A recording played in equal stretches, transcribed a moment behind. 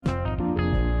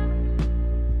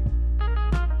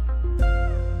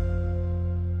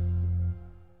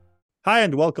Hi,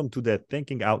 and welcome to the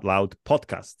Thinking Out Loud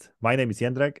podcast. My name is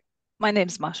Jędrek, My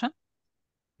name's Masha.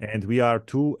 and we are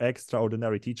two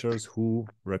extraordinary teachers who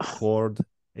record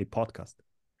a podcast.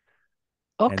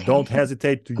 And don't Okay.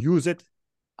 hesitate to use it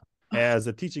as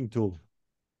a teaching tool.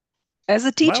 As a Am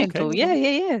I teaching okay tool. with Yeah, all?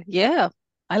 yeah, yeah. Yeah.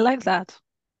 I like that.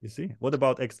 You see? What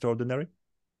about extraordinary?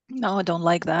 No, I don't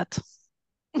like that.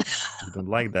 You don't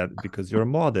like that because you're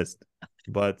modest.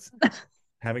 But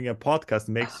having a podcast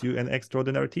makes you an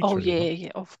extraordinary Oh, teacher, yeah,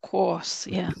 yeah, of course.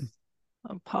 Yeah.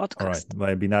 A All right, podcast.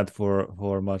 maybe not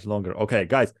for much longer. Okay,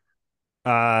 guys.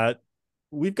 Uh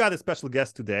we've got a special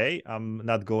guest today. I'm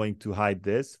not going to hide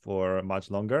this for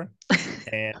much longer.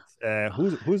 And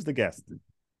who's the guest?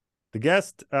 The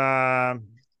guest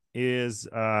is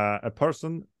a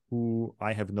person who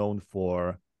I have known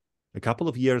for a couple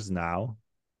of years now.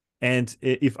 And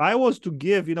if I was to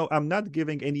give, I'm not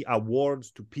giving any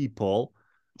awards to people,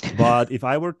 but if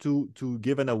I were to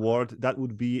give an award, that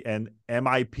would be an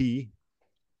MIP,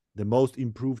 the most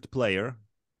improved player.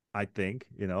 I think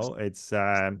it's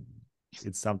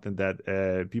something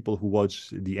that people who watch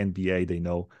the NBA, they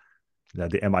know that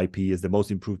the MIP is the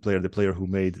most improved player, the player who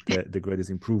made the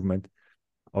greatest improvement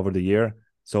over the year.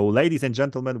 So, ladies and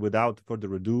gentlemen, without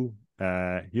further ado,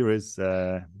 here is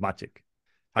Maciek.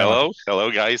 Hi, Maciek.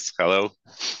 Hello, guys. Hello.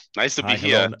 Nice to be Hi,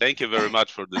 hello. here. Thank you very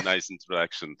much for the nice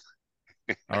introduction.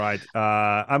 All right.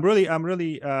 I'm really,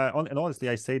 and honestly,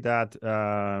 I say that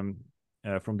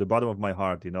from the bottom of my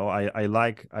heart. I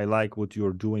like what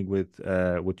you're doing with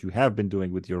what you have been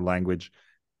doing with your language.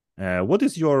 What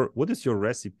is your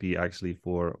recipe actually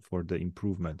for the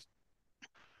improvement?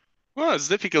 Well, it's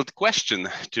a difficult question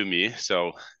to me.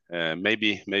 So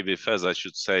maybe first I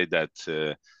should say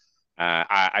that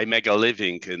I make a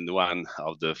living in one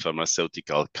of the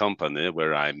pharmaceutical company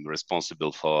where I'm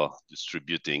responsible for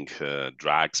distributing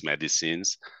drugs,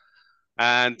 medicines.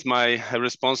 And my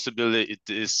responsibility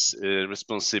is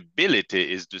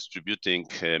distributing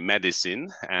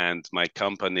medicine, and my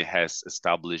company has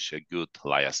established a good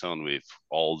liaison with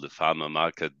all the pharma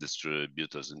market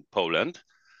distributors in Poland.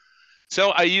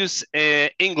 So I use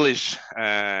English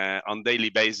on daily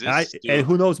basis. And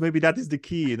who knows? Maybe that is the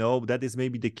key. That is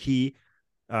maybe the key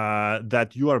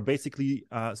that you are basically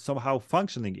somehow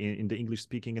functioning in the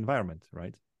English-speaking environment,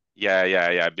 right?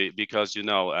 Yeah. Because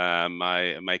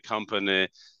my company,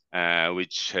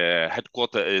 which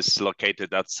headquarter is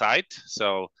located outside.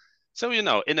 So in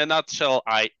a nutshell,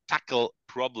 I tackle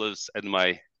problems in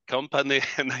my company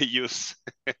and I use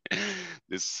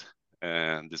this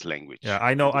language. Yeah,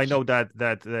 I know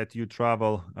that you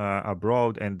travel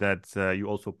abroad and that you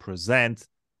also present.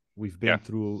 We've been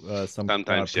through some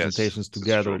sometimes presentations yes,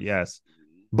 together. Yes.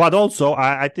 But also,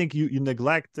 I think you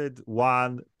neglected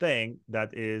one thing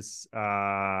that is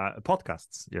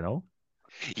podcasts,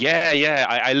 Yeah.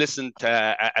 I listen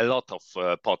to a lot of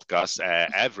podcasts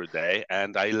every day,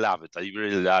 and I love it. I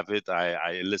really love it.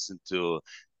 I listen to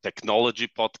technology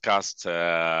podcasts,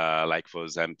 like, for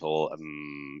example,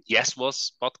 Yes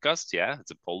Was podcast. Yeah,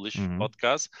 it's a Polish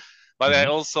podcast. But I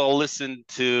also listen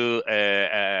to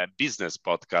business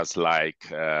podcasts,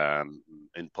 like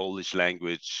in Polish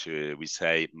language, we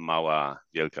say Mała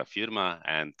Wielka Firma,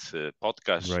 and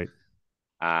podcast.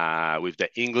 Right. With the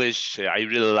English, I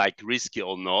really like Risky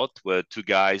or Not, where two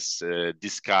guys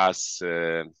discuss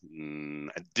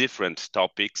different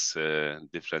topics,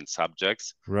 different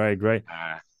subjects. Right.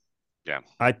 Yeah.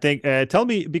 I think tell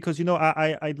me, because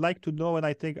I'd like to know, and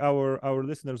I think our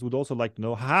listeners would also like to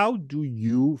know, how do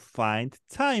you find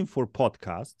time for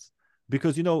podcasts?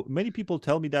 Because many people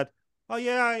tell me that, oh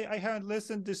yeah, I haven't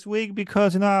listened this week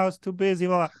because I was too busy.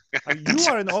 Well, you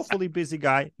are an awfully busy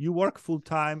guy. You work full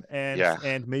time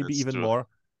and maybe even true. more,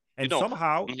 and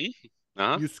somehow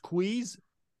you squeeze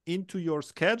into your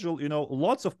schedule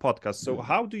lots of podcasts. So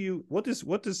how do you? What is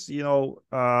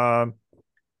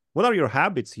what are your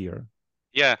habits here?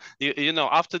 Yeah,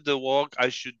 after the work, I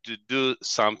should do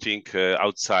something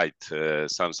outside,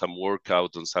 some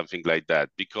workout and something like that.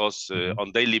 Because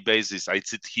on daily basis, I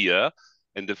sit here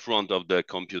in the front of the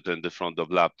computer, in the front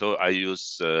of laptop. I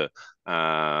use a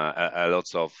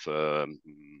lots of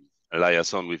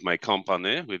liaison with my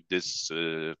company with this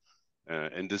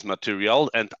in this material.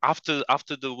 And after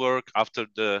the work, after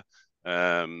the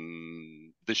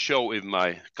show in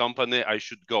my company, I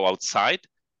should go outside.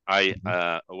 I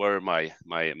wear my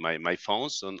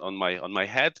phones on my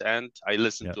head, and I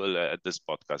listen to this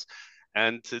podcast.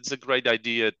 And it's a great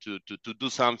idea to do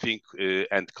something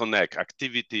and connect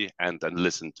activity and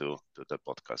listen to the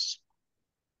podcast.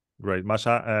 Right.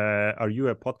 Masha, are you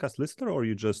a podcast listener, or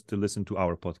you just listen to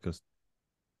our podcast?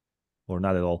 Or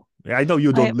not at all? I know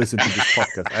you don't listen to this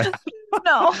podcast.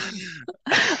 No,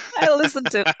 I listen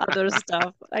to other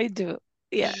stuff. I do.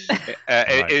 Yeah. Right,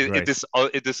 great.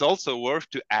 It is also worth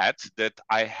to add that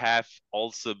I have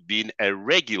also been a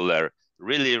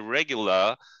really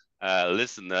regular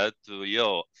listener to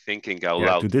your Thinking Out Yeah,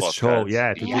 Loud to this show. podcast.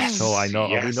 Yeah, to this show. I know.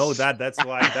 We know Yes. that. That's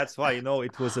why,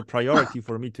 it was a priority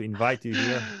for me to invite you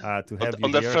here, to have you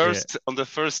On the here.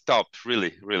 first stop,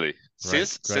 really. Right,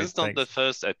 Since great. on the Thanks.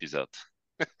 first episode.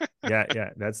 Yeah,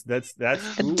 that's true.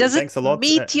 Does Thanks it a lot.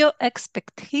 meet your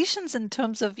expectations in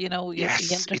terms of,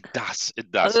 Yes, Jędrek? it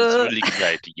does. It's really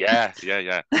great. Yeah.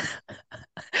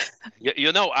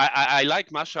 You know, I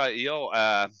like Masha, your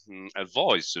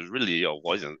voice, really your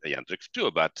voice, and Jędrek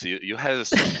too, but you have a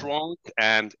strong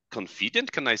and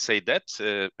confident, can I say that?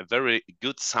 A very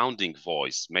good sounding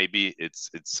voice. Maybe it's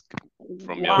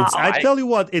from your Wow. I tell you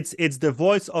what, it's the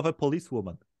voice of a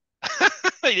policewoman.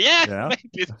 yeah, maybe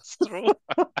it's true.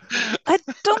 I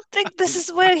don't think this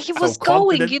is where he So was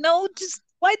going, confident. just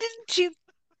why didn't you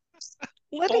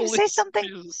let him say something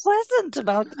pleasant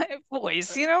about my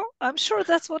voice, I'm sure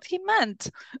that's what he meant.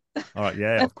 All right,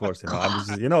 yeah, of course, I'm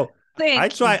just,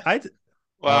 Thank all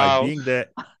Wow. right,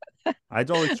 I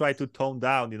always try to tone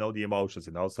down, the emotions,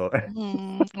 so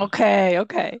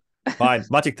Okay. fine.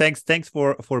 Maciek, thanks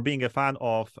for being a fan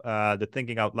of the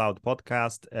Thinking Out Loud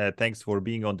podcast. Thanks for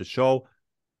being on the show.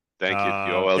 Thank you.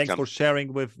 You're welcome. Thanks for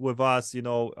sharing with us,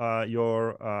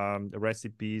 your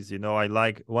recipes. I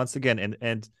like, once again,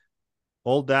 and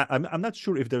all that. I'm not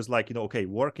sure if there's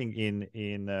working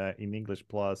in English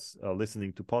plus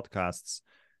listening to podcasts.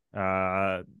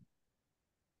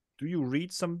 Do you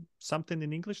read something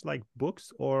in English, like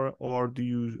books, or do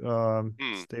you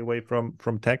stay away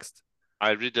from text?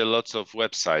 I read a lot of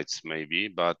websites, maybe,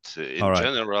 but in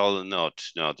general, not.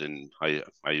 I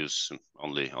use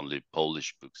only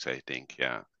Polish books, I think.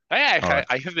 Yeah,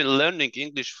 I have been learning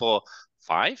English for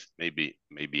 5, maybe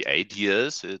 8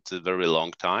 years. It's a very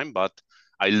long time, but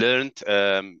I learned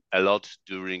a lot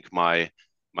during my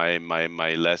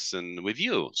lesson with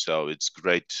you. So it's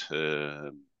great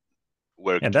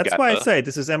work. And that's why I say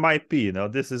this is MIP.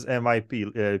 This is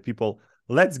MIP. People,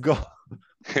 let's go.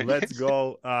 Let's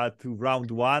go to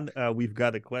round 1. We've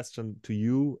got a question to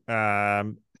you.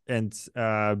 And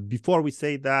before we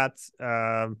say that,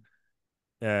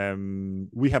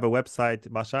 we have a website,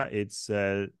 Masha. It's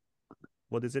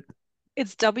what is it?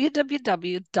 It's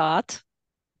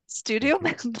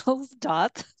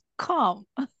www.studiomendels.com.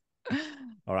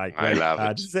 All right, great. I love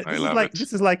it.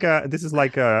 This is like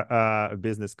a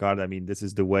business card. I mean, this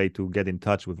is the way to get in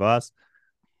touch with us.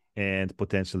 And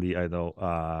potentially,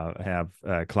 have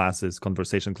classes,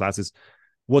 conversation classes.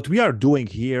 What we are doing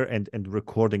here and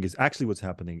recording is actually what's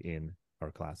happening in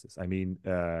our classes. I mean,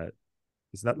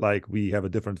 it's not like we have a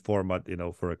different format,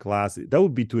 for a class. That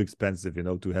would be too expensive,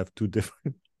 to have 2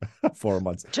 different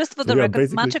formats. Just for the record,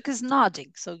 Maciek is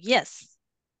nodding. So yes,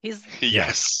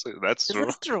 yes, that's true.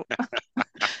 That's true.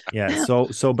 Yeah.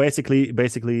 So basically,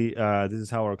 this is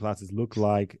how our classes look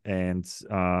like, and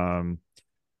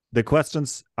the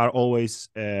questions are always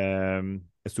a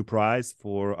surprise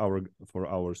for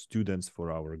our students,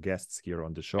 for our guests here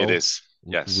on the show. It is.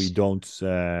 Yes. We don't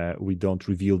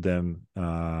reveal them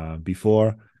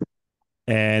before,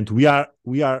 and we are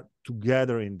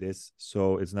together in this.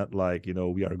 So it's not like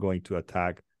we are going to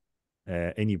attack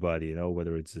anybody,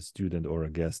 whether it's a student or a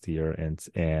guest here, and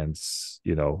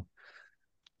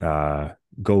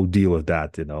go deal with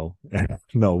that.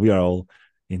 No, we are all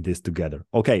in this together.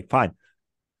 Okay, fine.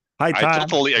 I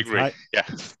totally agree.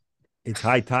 It's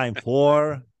high time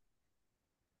for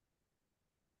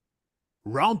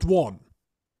round 1.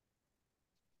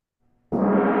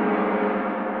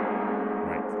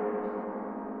 Right.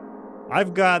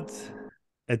 I've got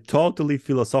a totally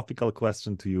philosophical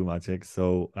question to you, Maciek.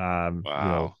 So,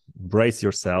 wow. Brace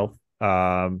yourself.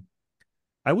 I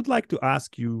would like to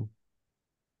ask you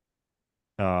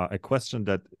a question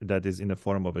that is in the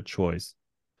form of a choice.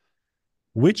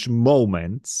 Which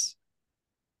moments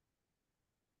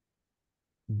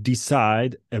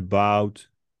decide about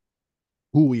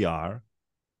who we are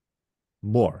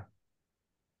more?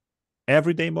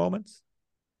 Everyday moments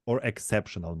or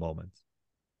exceptional moments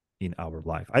in our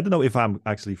life? I don't know if I'm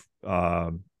actually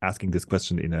asking this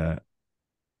question in a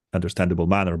understandable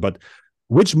manner, but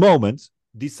which moments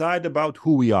decide about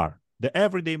who we are? The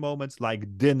everyday moments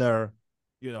like dinner,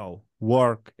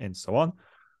 work, and so on,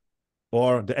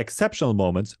 or the exceptional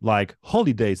moments like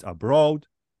holidays abroad,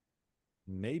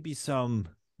 maybe some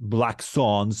black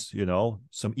swans,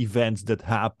 some events that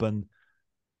happen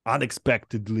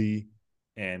unexpectedly,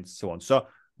 and so on. So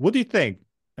what do you think?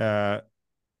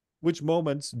 Which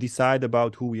moments decide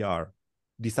about who we are?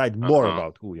 Decide more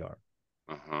about who we are?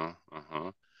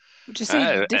 Would you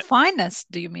say define us?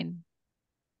 Do you mean?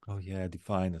 Oh yeah,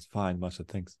 define us. Fine, Masha,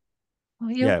 thanks. Oh,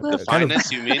 Yeah, define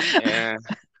us. You mean?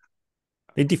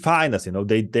 They define us.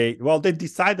 They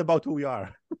decide about who we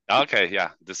are. Okay, yeah,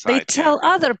 decide. They tell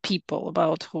other people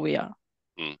about who we are.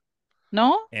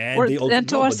 No, and they also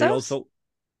to ourselves.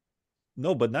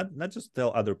 No, but not just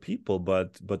tell other people,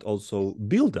 but also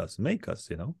build us, make us.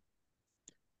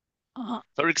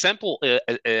 For example,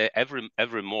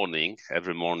 every morning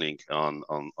on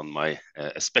my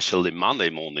especially Monday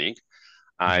morning,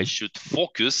 I should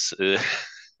focus on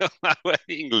our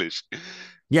English.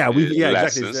 Yeah,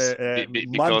 lessons, exactly.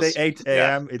 Monday 8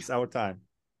 a.m. It's our time.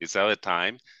 It's our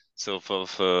time. So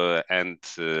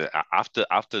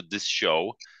after this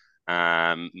show,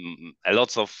 a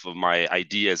lot of my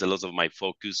ideas, a lot of my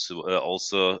focus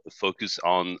also focus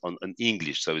on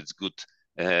English. So it's good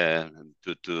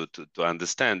to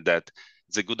understand that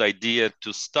it's a good idea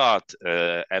to start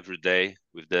every day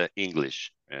with the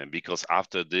English, because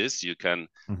after this you can,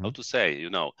 how to say,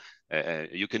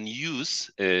 you can use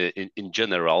in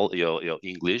general your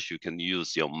English. You can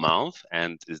use your mouth,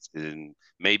 and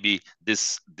maybe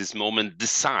this moment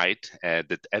decide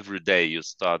that every day you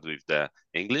start with the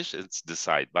English. It's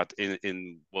decide, but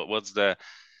in what's the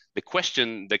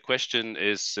question? The question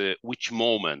is which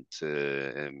moment.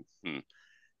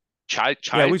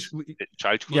 Childhood. Which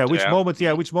moments?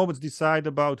 Yeah, which moments decide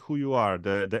about who you are?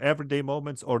 The everyday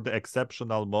moments or the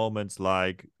exceptional moments,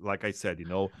 like I said,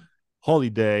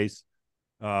 holidays,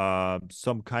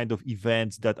 some kind of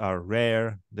events that are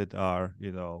rare, that are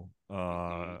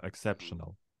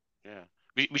exceptional. Yeah,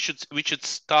 we should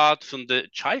start from the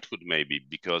childhood maybe,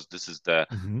 because this is the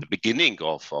beginning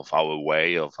of our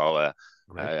way of our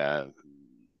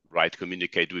right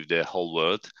communicate with the whole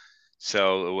world.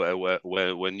 So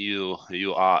when you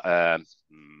are a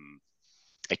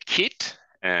kid,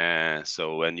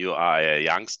 so when you are a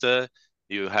youngster,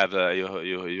 you have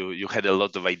you had a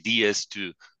lot of ideas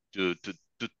to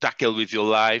tackle with your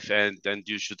life, and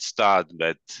you should start.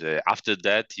 But after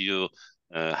that, you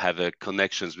have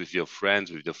connections with your friends,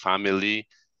 with your family,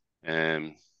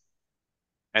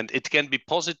 and it can be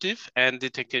positive, and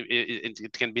it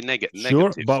can be negative.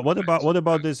 Sure, but what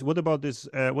about this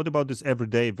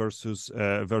everyday versus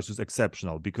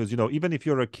exceptional? Because even if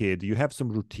you're a kid, you have some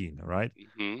routine, right?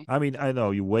 I mean, I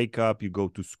know you wake up, you go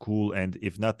to school, and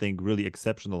if nothing really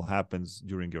exceptional happens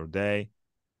during your day,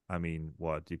 I mean,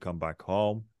 you come back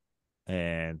home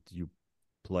and you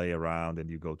play around and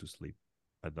you go to sleep.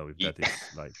 I don't know if that is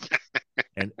like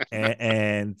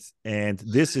and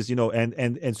this is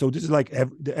and so this is like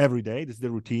every day, this is the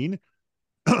routine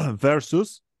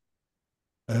versus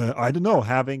I don't know,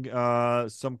 having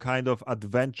some kind of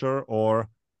adventure or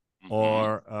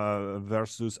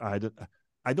versus I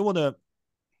don't want to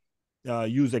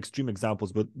use extreme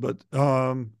examples, but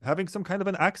having some kind of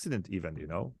an accident even,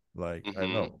 like I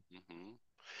don't know.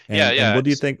 And what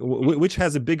do you think, which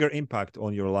has a bigger impact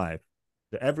on your life,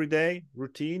 the everyday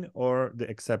routine or the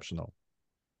exceptional?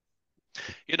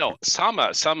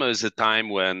 Summer is a time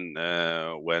when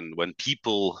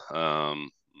people are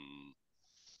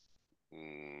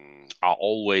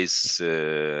always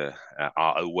are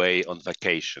away on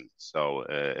vacation. So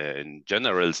in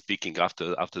general speaking,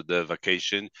 after the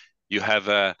vacation, you have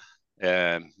a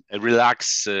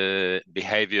relaxed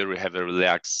behavior, you have a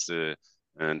relaxed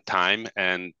time,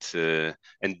 and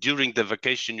during the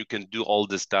vacation you can do all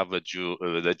the stuff that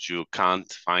you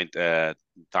can't find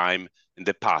time in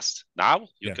the past. Now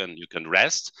you can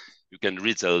rest, you can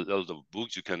read a lot of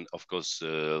books, you can of course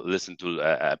listen to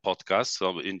a podcast.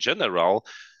 So in general,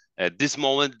 at this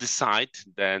moment decide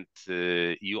that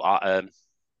you are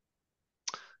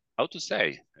how to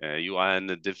say you are in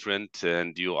a different,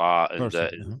 and you are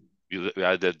in you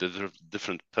are the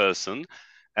different person,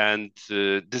 and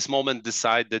this moment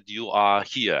decide that you are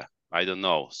here. I don't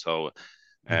know. So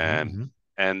and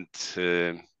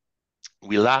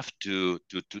we love to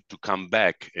come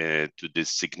back to this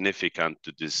significant,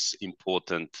 to this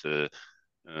important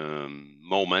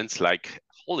moments like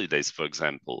holidays, for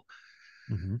example.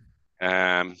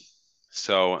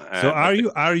 So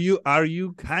are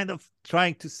you kind of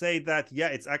trying to say that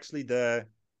it's actually the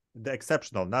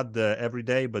exceptional, not the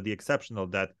everyday, but the exceptional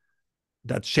that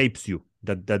shapes you,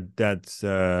 that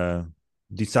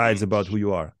decides about who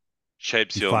you are,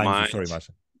 shapes your mind. Sorry,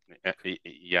 Masha.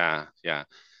 Yeah.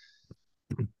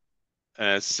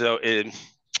 So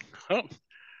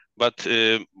but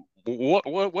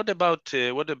what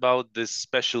about this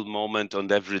special moment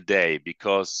on every day?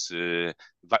 Because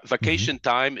vacation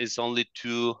time is only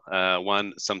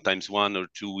sometimes 1 or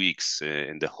 2 weeks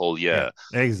in the whole year.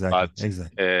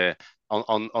 Exactly.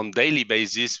 on daily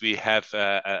basis, we have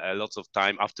a lot of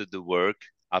time after the work,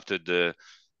 after the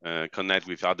connect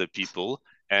with other people,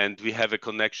 and we have a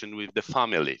connection with the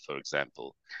family, for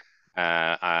example.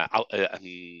 And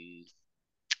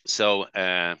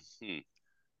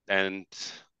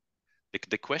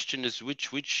the question is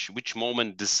which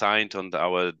moment decide on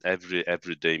our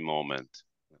everyday moment.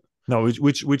 No,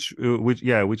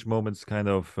 which moments kind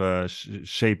of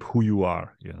shape who you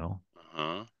are, you know.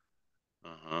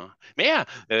 Yeah,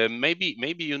 maybe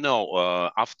you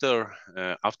know, after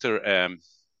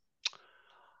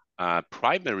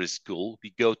primary school,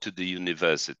 we go to the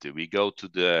university. We go to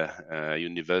the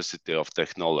University of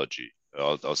Technology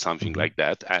or something like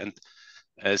that, and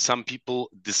some people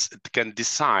can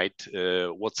decide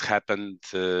what's happened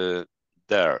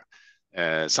there.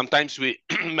 Sometimes we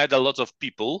met a lot of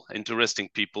people, interesting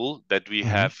people that we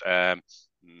have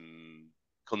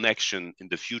connection in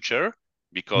the future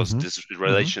because this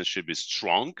relationship is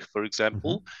strong, for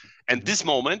example, and this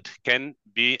moment can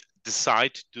be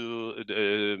decide to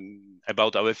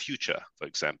about our future, for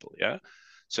example. Yeah.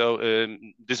 So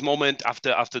this moment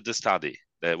after the study,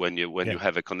 when you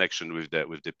have a connection with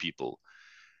the people.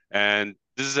 And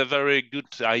this is a very good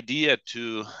idea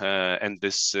to, and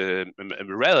this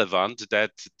relevant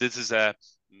that this is a,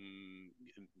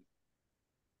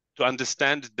 to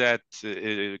understand that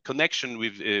connection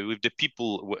with the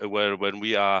people when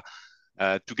we are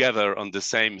together on the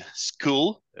same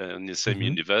school, in the same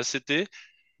university,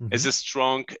 is a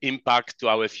strong impact to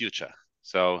our future.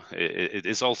 So it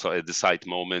is also a decide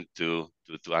moment to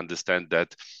understand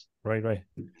that. Right.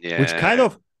 Yeah.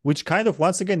 Which kind of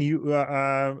once again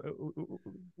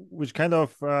which kind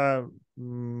of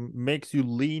makes you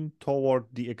lean toward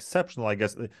the exceptional, I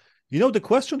guess. You know, the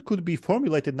question could be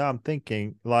formulated now. I'm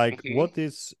thinking like, what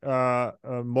is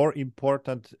more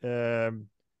important,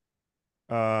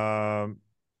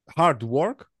 hard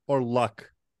work or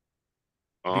luck?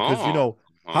 Because you know,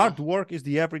 hard work is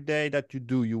the everyday that you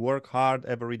do. You work hard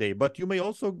every day, but you may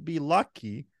also be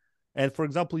lucky. And for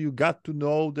example, you got to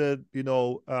know the, you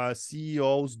know,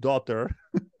 CEO's daughter,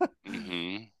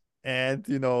 and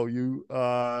you know, you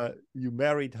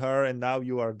married her, and now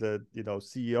you are the, you know,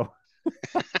 CEO.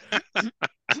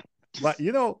 But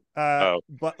you know,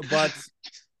 but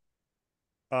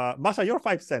Masha, your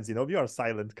 5 cents. You know, you are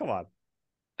silent. Come on.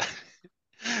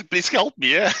 Please help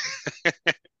me. Yeah.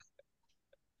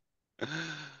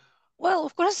 Well,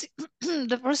 of course,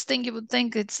 the first thing you would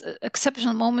think it's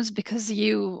exceptional moments because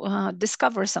you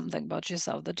discover something about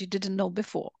yourself that you didn't know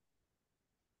before.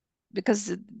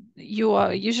 Because you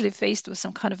are usually faced with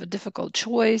some kind of a difficult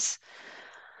choice.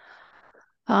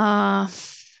 And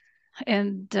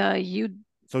you...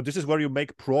 So this is where you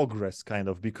make progress, kind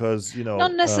of, because, you know...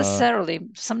 Not necessarily.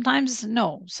 Sometimes,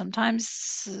 no.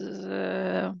 Sometimes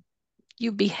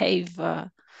you behave...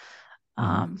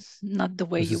 not the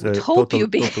way you would hope you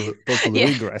be. Total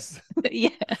regress. Yeah.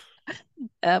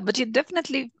 But you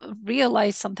definitely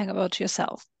realize something about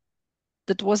yourself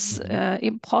that was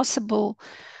impossible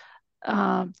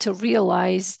to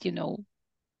realize, you know,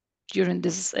 during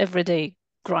this everyday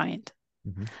grind.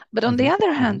 But on the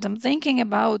other hand, I'm thinking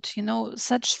about, you know,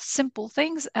 such simple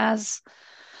things as,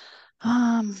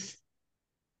 I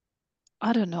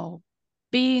don't know,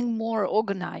 being more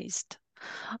organized,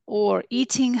 or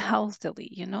eating healthily.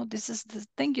 You know, this is the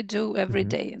thing you do every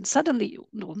day, and suddenly,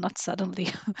 well, not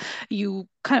suddenly, you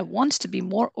kind of want to be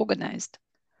more organized.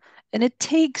 And it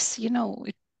takes, you know,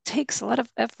 it takes a lot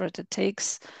of effort. It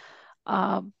takes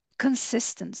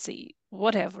consistency,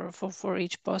 whatever, for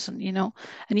each person, you know,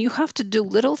 and you have to do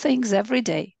little things every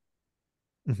day.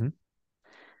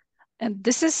 And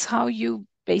this is how you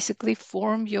basically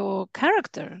form your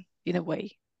character in a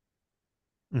way.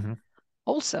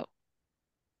 Also.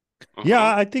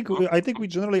 Yeah, I think we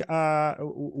generally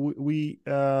we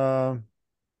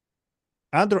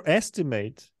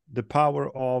underestimate the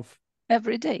power of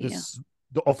every day.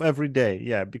 Of every day.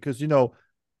 Yeah, because, you know,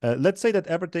 let's say that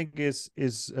everything is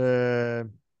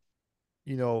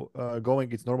you know,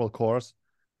 going its normal course,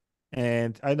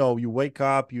 and I know you wake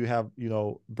up, you have, you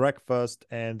know, breakfast,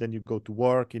 and then you go to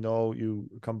work, you know, you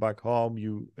come back home,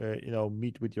 you you know,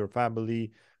 meet with your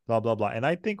family, blah blah blah. And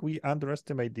I think we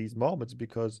underestimate these moments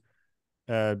because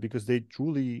they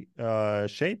truly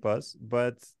shape us.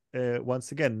 But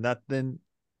once again, nothing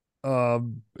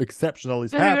exceptional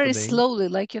is happening. Very slowly,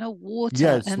 like, you know,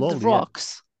 water and the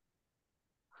rocks.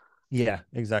 Yeah,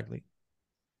 exactly.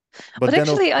 But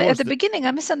actually, at the beginning,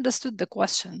 I misunderstood the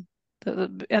question.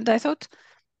 And I thought,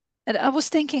 and I was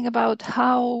thinking about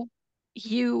how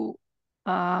you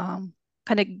kind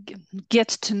of get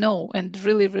to know and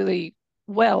really, really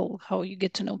well how you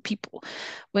get to know people.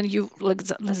 When you, like,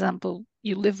 for example,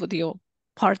 you live with your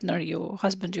partner, your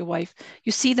husband, your wife,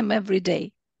 you see them every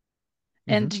day,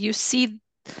 and you see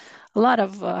a lot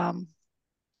of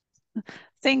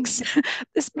things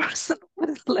this person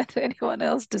wouldn't let anyone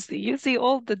else to see. You see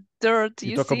all the dirt.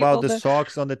 You You talk see about all the the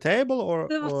socks on the table,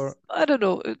 or I don't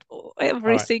know, all right.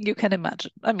 everything you can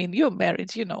imagine. I mean, you're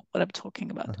married, you know what I'm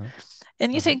talking about. Uh-huh.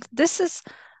 And you Uh-huh. think this is,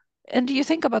 and you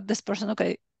think about this person,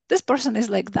 okay, this person is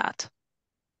like that.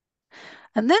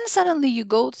 And then suddenly you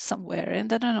go somewhere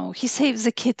and I don't know, he saves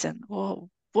a kitten or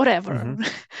whatever.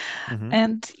 Mm-hmm.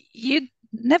 And you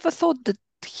never thought that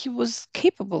he was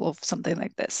capable of something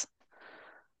like this.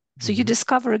 So you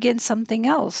discover again something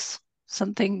else,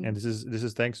 something And this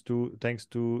is thanks to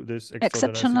this extraordinary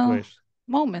exceptional situation.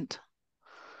 moment.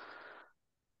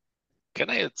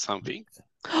 Can I add something?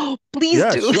 Oh, please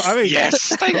Yeah, do. sure. I mean,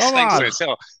 Yes, thanks, come thanks.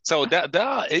 on. So there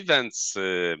are events,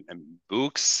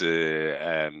 books,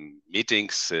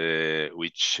 meetings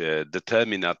which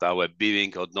determine our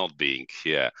being or not being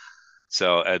here.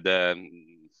 So the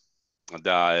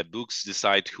books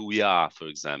decide who we are, for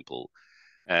example.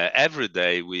 Every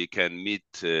day we can meet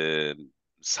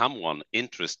someone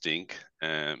interesting,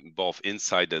 both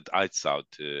inside and outside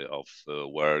of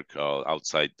work or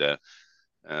outside the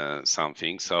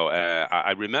something. So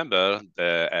I remember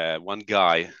one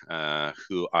guy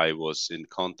who I was in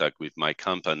contact with my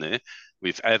company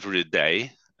with every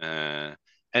day,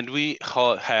 and we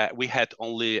had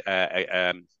only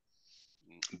a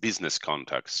business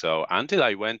contact. So until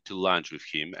I went to lunch with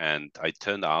him, and I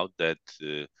turned out that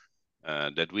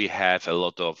that we have a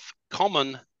lot of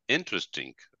common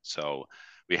interesting. So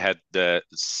we had the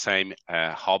same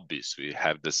hobbies, we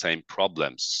have the same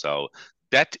problems. So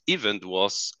that event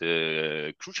was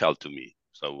crucial to me.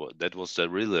 So that was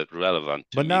really relevant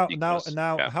to But me now, because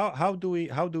yeah. how do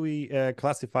we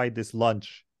classify this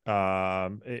lunch?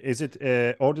 Is it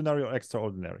ordinary or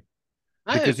extraordinary?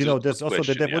 Because It's a there's good also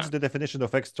question. what's the definition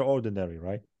of extraordinary,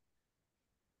 right?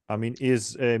 I mean,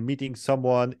 is meeting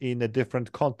someone in a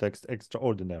different context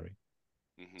extraordinary?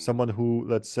 Someone who,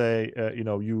 let's say,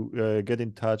 you get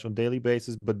in touch on daily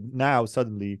basis, but now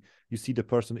suddenly you see the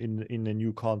person in a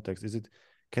new context.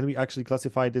 Can we actually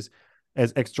classify this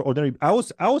as extraordinary? I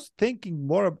was thinking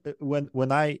more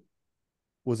when I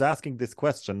was asking this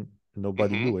question,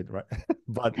 nobody knew it, right?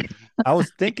 But I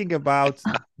was thinking about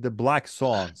the black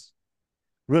swans,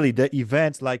 really the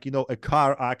events like, a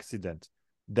car accident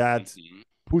that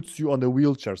puts you on a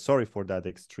wheelchair. Sorry for that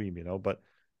extreme,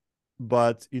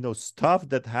 but stuff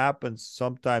that happens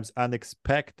sometimes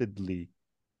unexpectedly,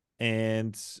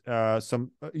 and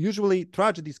some usually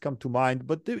tragedies come to mind,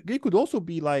 but they could also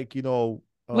be like,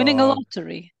 Winning a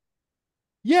lottery.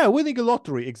 yeah, winning a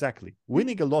lottery, exactly.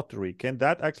 Winning a lottery, can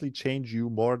that actually change you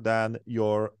more than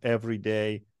your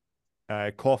everyday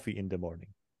coffee in the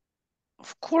morning?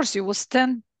 Of course, you will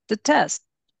stand the test.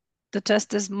 The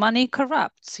test is money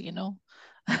corrupts,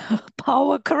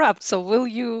 power corrupts. So will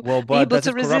you Well, be but able does to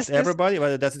it corrupt resist this? everybody?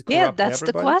 Well, does it Yeah, corrupt that's the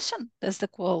everybody? question.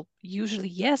 Well, usually,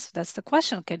 yes, that's the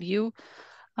question. Can you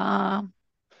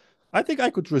I think I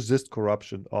could resist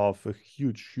corruption of a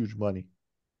huge money.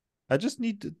 I just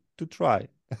need to try.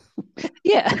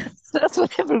 yeah, that's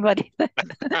what everybody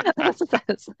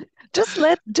says.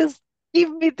 Just give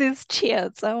me this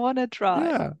chance. I want to try.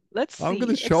 Yeah, Let's I'm see.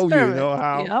 gonna show you, Experiment.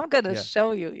 how. Yeah, I'm gonna Yeah,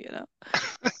 show you,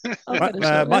 I'm gonna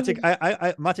show Maciek,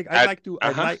 everything. Maciek, I'd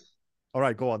like. All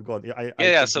right, go on. Yeah, I Yeah. think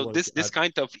you So wanted this to add.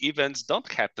 kind of events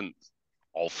don't happen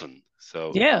often.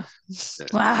 So Yeah.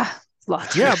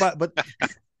 Lots. Yeah, but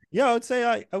yeah, I would say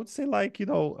like,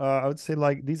 I would say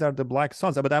like these are the black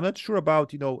swans, but I'm not sure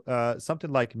about,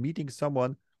 something like meeting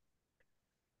someone.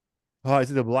 Oh,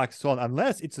 is it a black swan?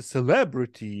 Unless it's a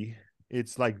celebrity,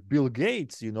 it's like Bill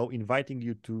Gates, inviting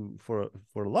you for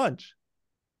lunch.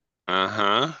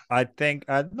 I think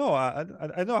I know.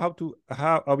 I know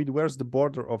how. I mean, where's the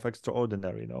border of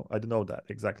extraordinary? I don't know that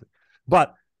exactly,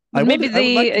 but Maybe I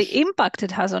would like to. the impact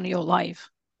it has on your life.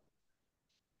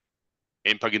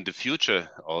 Impact in the future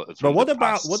or But from what the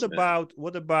about past.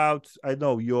 I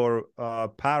know your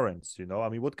parents? I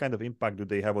mean, what kind of impact do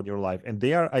they have on your life? And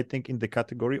they are, I think, in the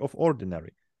category of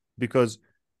ordinary, because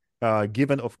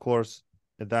given, of course,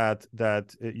 that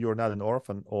you're not an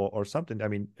orphan or something. I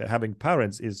mean, having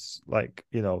parents is like,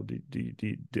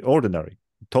 the ordinary,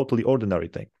 totally ordinary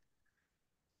thing.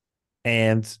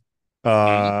 And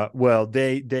well,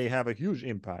 they have a huge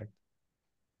impact,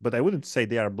 but I wouldn't say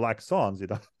they are black swans.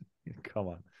 Come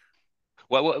on.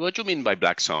 What do you mean by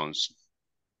black swans?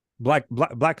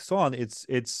 Black Swan, it's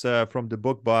from the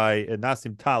book by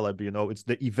Nassim Taleb. It's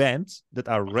the events that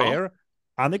are rare,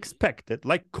 unexpected,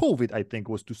 like COVID, I think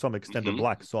was to some extent a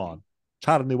black swan.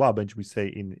 Czarny łabędź, we say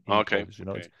in Polish, you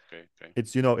know,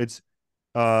 it's you know, it's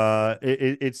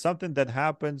something that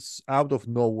happens out of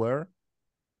nowhere,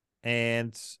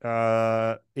 and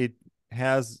it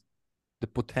has the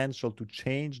potential to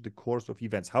change the course of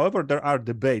events. However, there are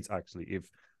debates actually if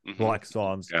black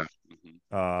swans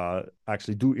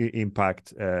actually do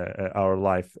impact our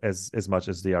life as much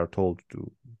as they are told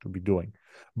to be doing.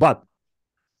 But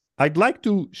I'd like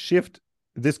to shift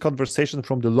this conversation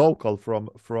from the local,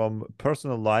 from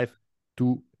personal life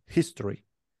to history.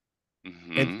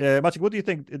 And Maciek, what do you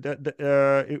think?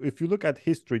 If you look at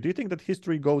history, do you think that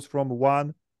history goes from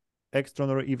one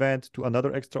extraordinary event to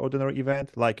another extraordinary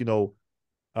event, like, you know,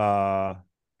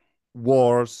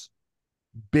 wars,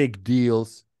 big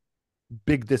deals,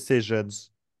 big decisions,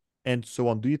 and so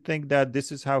on? Do you think that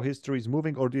this is how history is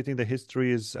moving, or do you think the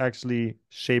history is actually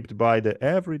shaped by the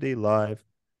everyday life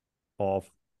of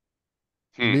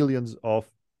millions of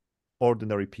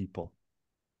ordinary people?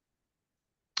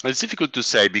 It's difficult to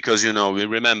say, because, you know, we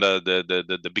remember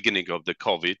the beginning of the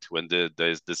COVID, when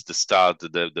there's the start,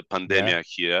 the pandemic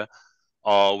here.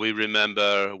 Or we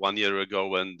remember 1 year ago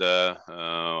when the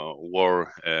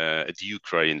war at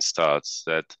Ukraine starts.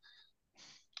 That,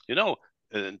 you know,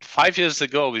 5 years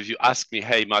ago, if you ask me,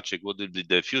 hey, Maciek, what will be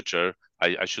the future?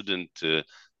 I shouldn't. You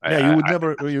would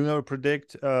never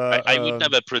predict. I would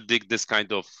never predict this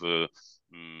kind of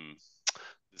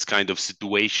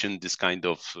situation, this kind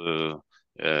of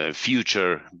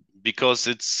future, because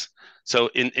it's so.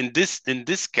 In this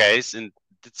case, in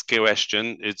this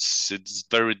question, it's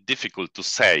very difficult to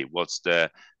say what's the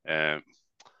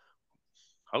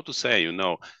how to say, you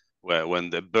know, when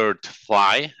the bird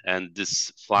fly, and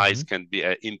this flies can be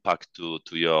an impact to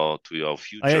your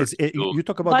future. You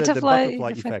talk about the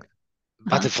butterfly effect.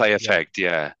 Butterfly effect,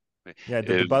 yeah. Yeah,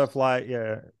 the butterfly,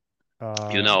 yeah.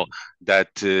 You know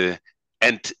that,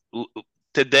 and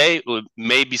today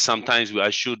maybe sometimes we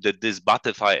are sure that this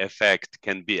butterfly effect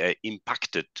can be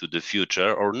impacted to the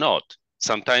future or not.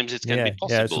 Sometimes it can be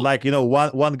possible. Yeah, it's like, you know,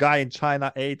 one guy in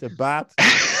China ate a bat,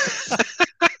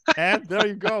 and there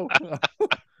you go.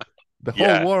 The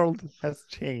whole world has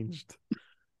changed.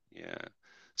 Yeah.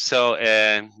 So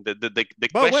the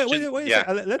but question. wait a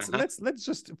second. Let's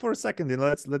just for a second, you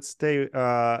know, let's stay.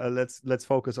 Let's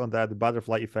focus on that, the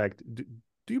butterfly effect.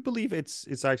 Do you believe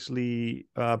it's actually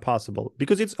possible?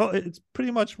 Because it's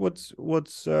pretty much what's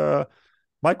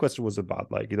my question was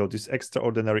about, like, you know, this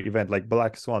extraordinary event like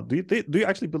black swan. Do you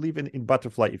actually believe in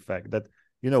butterfly effect, that,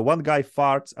 you know, one guy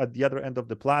farts at the other end of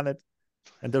the planet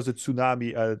and there's a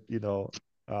tsunami, you know?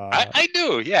 I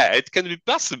do, yeah. It can be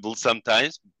possible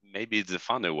sometimes. Maybe it's a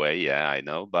funny way, yeah, I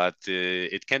know, but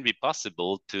it can be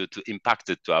possible to impact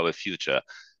it to our future.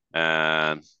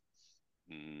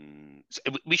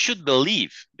 We should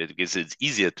believe, because it's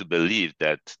easier to believe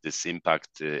that this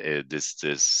impact,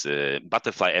 this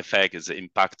butterfly effect is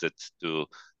impacted to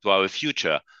our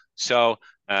future. So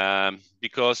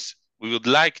because we would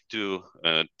like to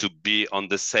be on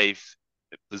the safe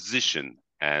position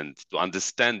and to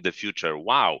understand the future.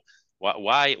 Wow,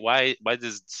 why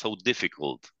this is so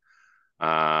difficult?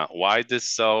 Why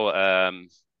this so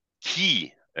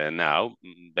key now?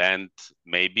 And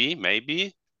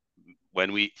maybe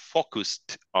when we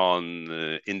focused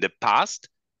on in the past,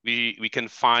 we can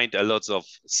find a lot of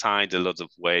signs, a lot of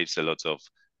waves, a lot of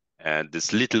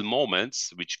these little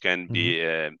moments which can be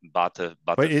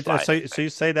butterfly. So you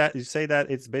say that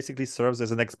it basically serves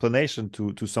as an explanation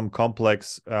to some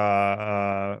complex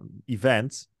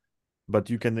events, but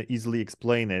you can easily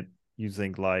explain it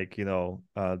using, like, you know,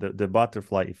 the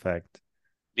butterfly effect,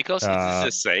 because it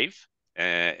is safe.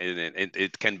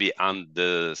 It can be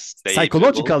unstable,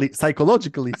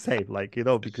 psychologically safe, like, you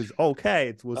know, because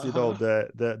it was you know,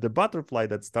 the butterfly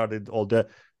that started all the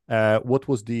what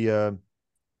was the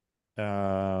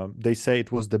they say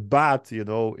it was the bat, you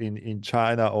know, in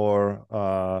China, or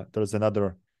there's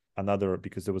another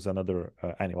because there was another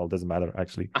animal, doesn't matter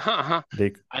actually.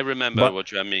 I remember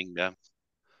what you mean. Yeah.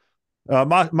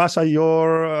 Masha,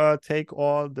 your take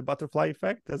on the butterfly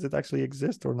effect, does it actually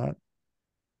exist or not?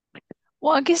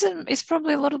 Well, I guess it's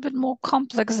probably a little bit more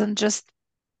complex than just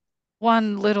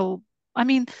one little. I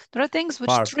mean, there are things which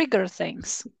trigger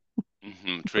things.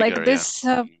 Like this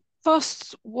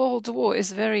First World War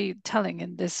is very telling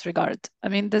in this regard. I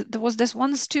mean, there was this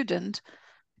one student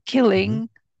killing.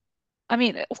 I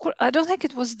mean, of course, I don't think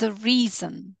it was the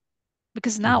reason,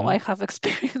 because now I have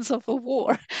experience of a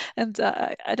war, and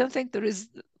I don't think there is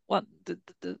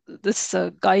this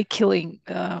guy killing.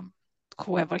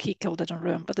 Whoever he killed, I don't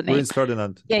remember the name. Prince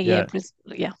Ferdinand. Yeah.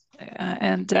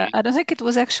 And I don't think it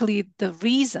was actually the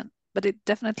reason. but it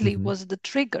definitely was the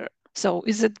trigger. So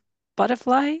is it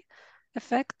butterfly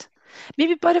effect?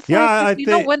 Maybe butterfly Yeah, effect, I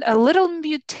think. when a little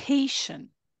mutation,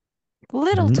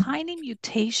 little Mhm. tiny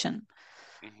mutation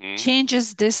Mhm.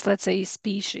 changes this, let's say,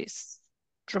 species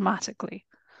dramatically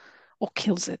or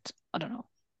kills it. I don't know.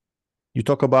 You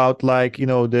talk about like,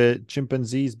 the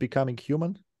chimpanzees becoming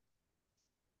human?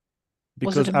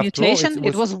 Was it Because a after all, mutation?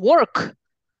 It was work.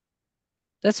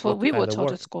 That's what what we were kind of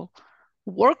taught at work? school.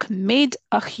 Work made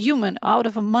a human out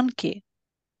of a monkey.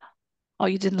 Oh,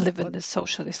 you didn't live in What? this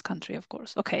socialist country, of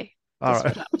course. Okay, All that's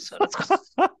right. what I was.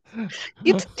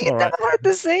 You All right. never heard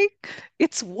the saying?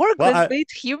 It's work Well, that made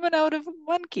human out of a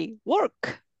monkey.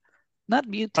 Work, not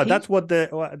mutation. that's what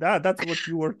that's what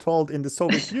you were told in the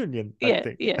Soviet Union, I Yeah,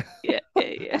 think.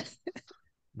 yeah.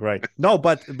 Great. No,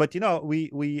 but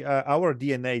we our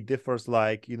DNA differs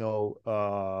like,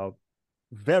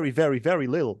 very, very, very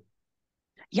little.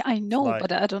 Yeah, I It's know, like,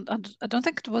 but I don't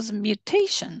think it was a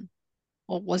mutation,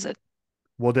 or was it?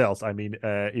 what else? I mean,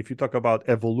 if you talk about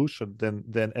evolution,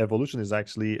 then evolution is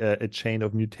actually a chain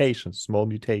of mutations, small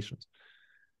mutations.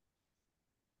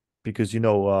 Because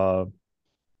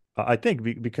I think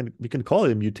we can call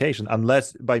it a mutation,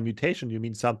 unless by mutation you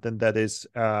mean something that is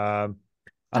Are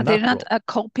they not unnatural.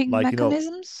 coping Like,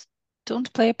 mechanisms?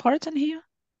 Don't play a part in here?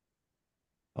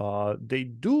 they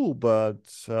do, but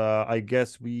I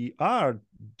guess we are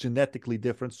genetically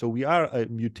different, so we are a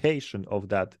mutation of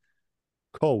that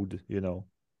code,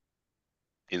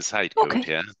 Inside code, Okay.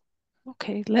 yeah.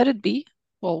 Okay, let it be.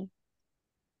 Well,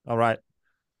 All right.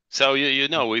 So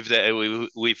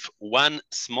with one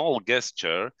small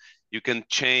gesture, you can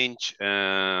change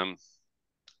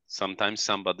sometimes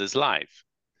somebody's life.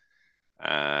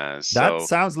 That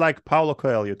sounds like Paulo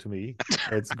Coelho to me.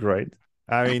 It's great.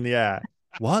 I mean, yeah,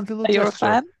 one little you're a gesture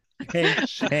fan? can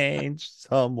change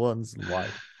someone's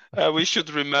life. we should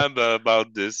remember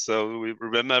about this. So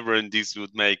remembering this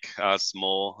would make us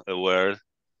more aware.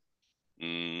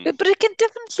 But it can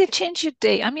definitely change your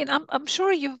day. I mean, I'm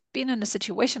sure you've been in a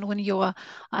situation when you are,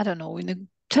 I don't know, in a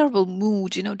terrible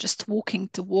mood, just walking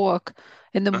to work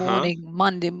in the morning,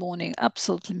 Monday morning,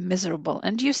 absolutely miserable.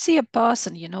 And you see a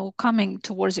person, coming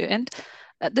towards you, and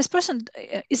this person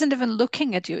isn't even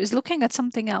looking at you, is looking at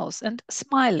something else and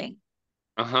smiling.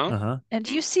 And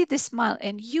you see this smile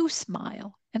and you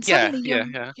smile. And suddenly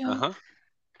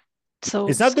so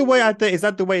Is that the way is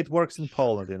that the way it works in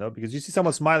Poland, because you see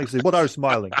someone smiling, you say, what are you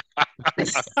smiling?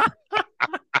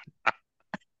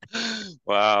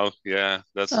 Wow, yeah,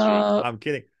 that's true. I'm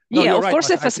kidding. No, yeah, you're of right, course,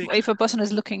 Masha, if a person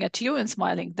is looking at you and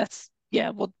smiling, that's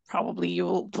well, probably you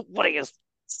will. What are you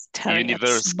staring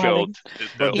Universe at, smiling? code.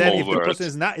 But then if the person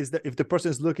is not, if the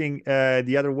person is looking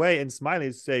the other way and smiling,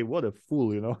 you say, what a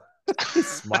fool, He's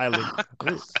smiling.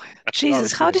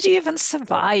 Jesus, how did you even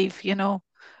survive? You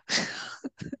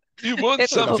want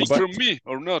something from me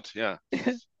or not? Yeah.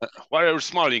 Why are you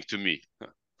smiling to me?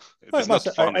 It's not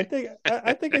funny.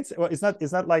 I think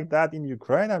it's not like that in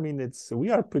Ukraine. I mean, we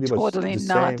are pretty much totally the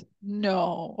not. same.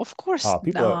 No, of course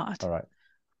People not.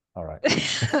 All right.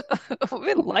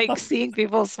 We like seeing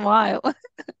people smile.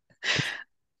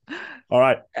 All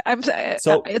right.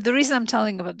 So the reason I'm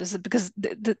telling about this is because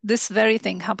this very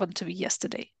thing happened to me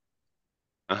yesterday.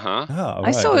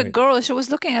 I saw a girl. She was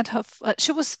looking at her.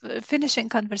 She was finishing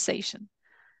conversation,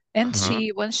 and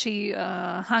when she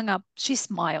hung up, she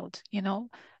smiled.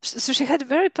 So she had a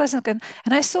very pleasant and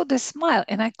I saw this smile,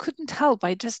 and I couldn't help.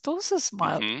 I just also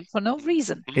smiled for no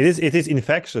reason. It is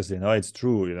infectious. It's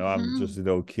true. I'm just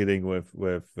kidding with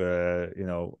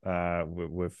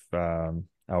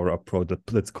our approach.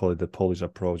 Let's call it the Polish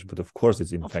approach, but of course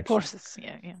it's infectious. Of course it's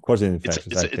Of course it's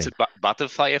infectious. It's a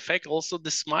butterfly effect. Also,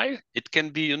 the smile, it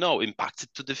can be impacted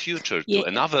to the future, to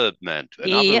another man, to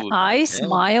another. I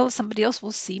smile, somebody else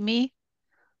will see me.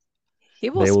 They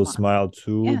will smile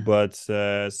too, but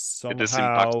somehow it is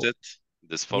impacted.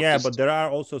 This focus. Yeah, but there are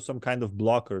also some kind of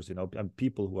blockers, and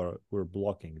people who are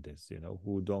blocking this,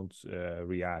 who don't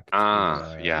react in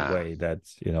a way that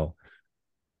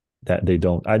that they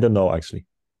don't. I don't know actually.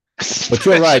 But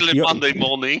you're right. Monday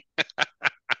morning.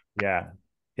 Yeah.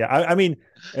 I mean,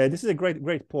 this is a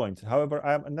great point. However,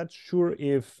 I'm not sure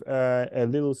if a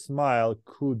little smile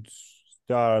could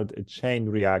start a chain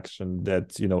reaction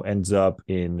that ends up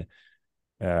in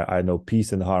I know,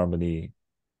 peace and harmony,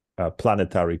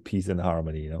 planetary peace and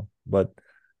harmony. But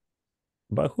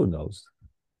who knows?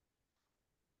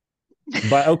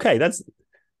 But okay, that's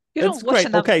watch great.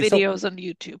 enough videos on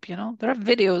YouTube. There are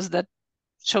videos that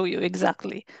show you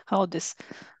exactly how this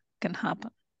can happen.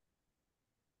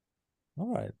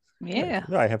 All right. Yeah.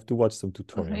 I have to watch some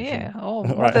tutorials. Yeah. Oh,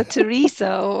 Mother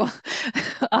Teresa.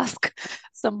 Ask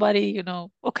somebody,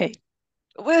 okay.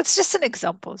 Well, it's just an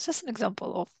example. It's just an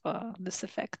example of this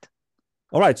effect.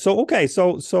 All right. So okay.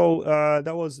 So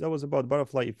that was about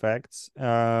butterfly effects.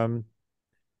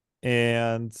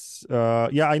 And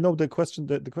yeah, I know the question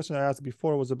the question I asked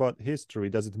before was about history.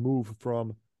 Does it move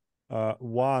from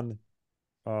one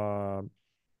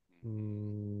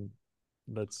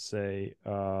let's say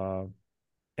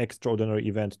extraordinary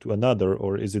event to another,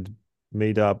 or is it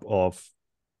made up of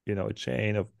a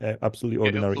chain of absolutely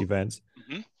ordinary events?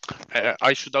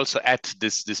 I should also add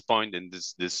this point in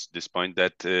this point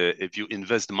that if you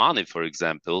invest money, for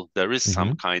example, there is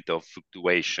some kind of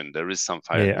fluctuation. There is some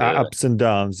ups and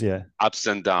downs. Yeah, ups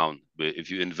and downs. If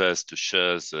you invest to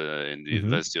shares and you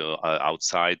invest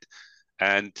outside,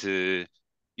 and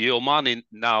your money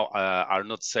now are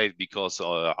not safe because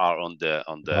are on the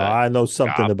I know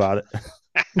something gap. about it.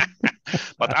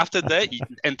 But after that,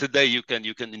 and today you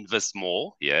can invest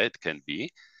more. Yeah, it can be.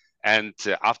 And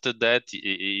after that,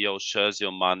 your shares,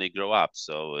 your money grow up,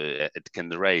 so it can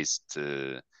raised,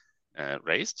 yeah.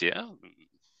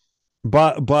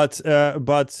 But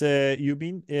you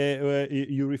mean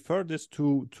you refer this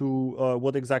to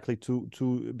what exactly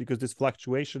to because this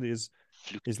fluctuation is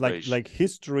like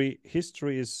history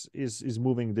is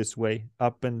moving this way,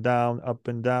 up and down, up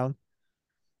and down.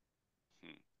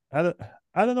 I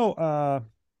don't know.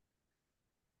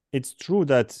 It's true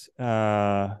that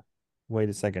wait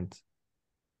a second.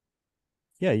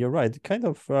 Yeah, you're right. Kind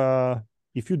of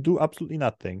if you do absolutely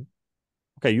nothing,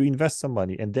 okay, you invest some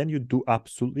money and then you do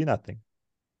absolutely nothing.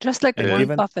 Just like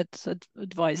Warren Buffett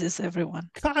advises everyone.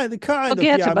 Kind Forget of,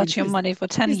 yeah, about your money for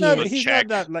 10 years. He's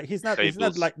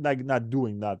not like not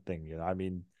doing nothing, I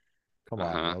mean, come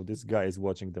on, this guy is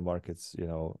watching the markets,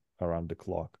 around the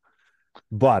clock.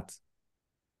 But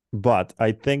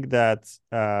I think that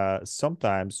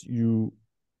sometimes you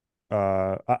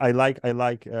I like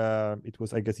it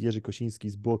was, I guess, Jerzy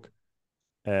Kosinski's book,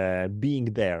 Being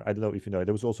There. I don't know if you know it.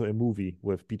 There was also a movie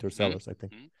with Peter Sellers, I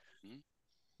think.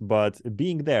 But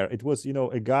Being There, it was,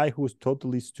 a guy who was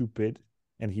totally stupid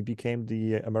and he became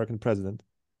the American president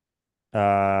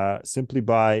simply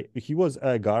by, he was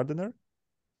a gardener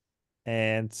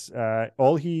and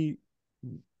all he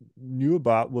knew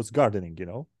about was gardening,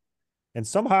 and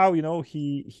somehow,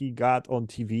 he got on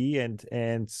TV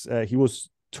and he was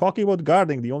talking about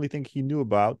gardening, the only thing he knew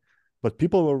about, but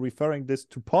people were referring this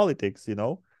to politics,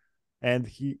 and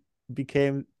he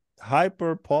became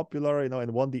hyper popular,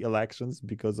 and won the elections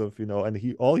because of, and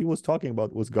all he was talking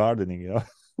about was gardening,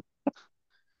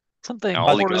 Something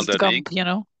Forrest Gump,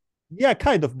 Yeah,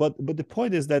 kind of, but the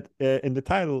point is that in the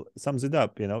title sums it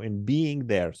up, in being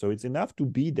there. So it's enough to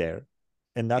be there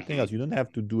and nothing else. You don't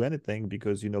have to do anything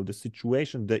because, the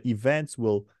situation, the events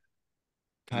will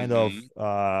kind of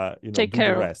take do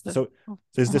care the rest. So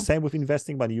it's the same with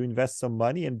investing money. You invest some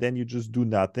money and then you just do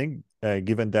nothing,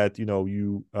 given that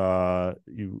you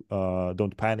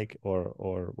don't panic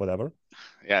or whatever.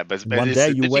 Yeah, but one day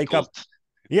you wake up,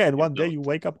 and one day you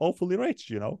wake up awfully rich,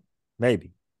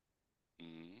 maybe,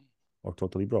 or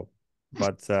totally broke.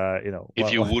 But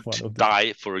if you would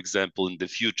die, for example, in the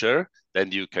future, then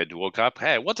you can wake up,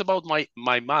 hey, what about my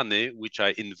money which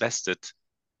I invested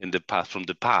in the past, from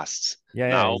the past?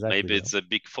 Now exactly, maybe it's a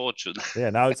big fortune. Yeah,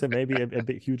 now it's maybe a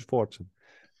big huge fortune.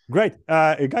 Great,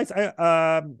 guys.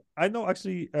 I know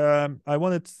actually. I've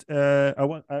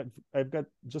got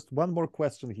just one more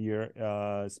question here.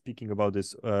 Speaking about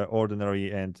this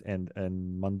ordinary and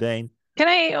mundane. Can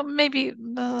I maybe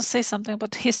say something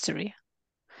about history?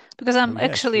 Because I'm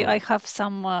actually, sure. I have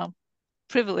some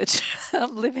privilege.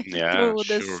 I'm living through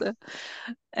this,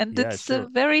 and it's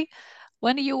very.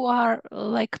 When you are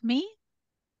like me,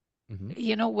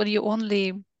 when you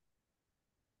only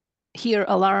hear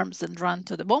alarms and run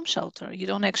to the bomb shelter, you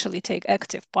don't actually take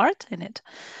active part in it.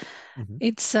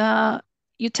 It's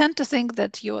you tend to think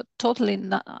that you're totally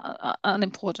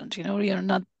unimportant. You're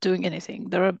not doing anything.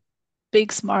 There are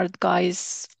big, smart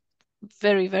guys,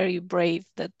 very, very brave,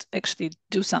 that actually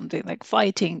do something like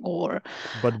fighting or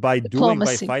But by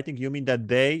diplomacy. By fighting, you mean that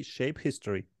they shape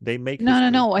history? They make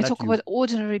history? No. I talk about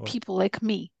ordinary people like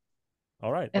me.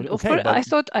 All right. And of course, I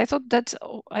thought that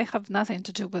I have nothing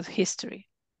to do with history.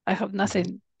 I have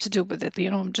nothing to do with it.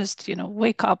 I'm just,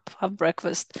 wake up, have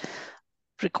breakfast,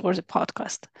 record a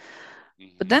podcast.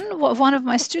 But then one of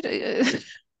my students,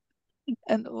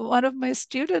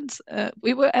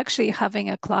 we were actually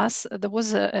having a class. There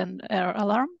was an air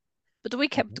alarm, but we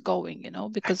kept going,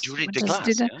 because we just class,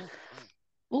 didn't. Yeah?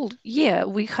 Well, yeah,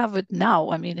 we have it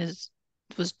now. I mean, it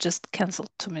was just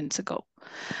canceled 2 minutes ago.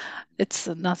 It's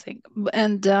nothing.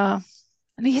 And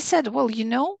he said, well,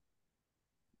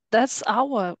 that's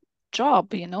our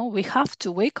job. We have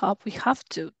to wake up. We have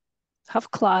to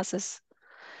have classes.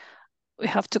 we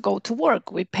have to go to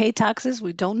work. We pay taxes,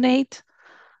 we donate.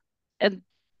 And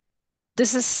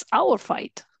this is our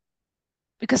fight.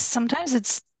 Because sometimes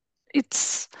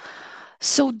it's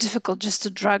so difficult just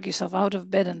to drag yourself out of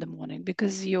bed in the morning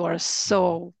because you are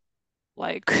so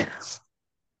like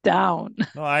down.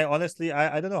 No, I honestly,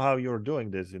 I don't know how you're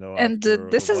doing this, And after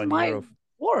this is 1 my year of.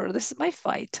 war. This is my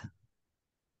fight.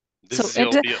 This So is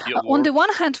your on war. the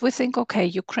one hand, we think, okay,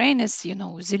 Ukraine is,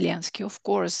 Zelensky, of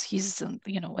course, he's,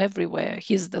 everywhere.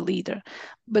 He's the leader.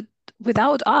 But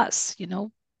without us,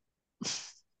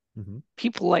 Mhm.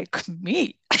 people like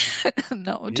me,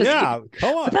 no, just Yeah,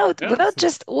 come on. without Yeah.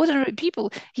 just ordinary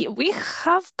people, we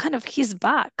have kind of his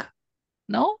back,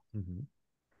 no? Mhm.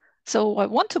 So I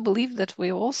want to believe that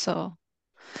we also,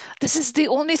 this is the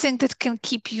only thing that can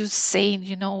keep you sane,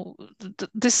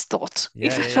 this thought.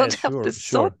 If I don't have Sure, this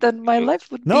sure. thought, then my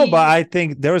life would No, be. but I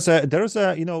think there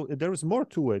is more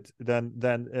to it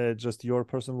than just your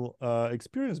personal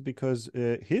experience, because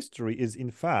history is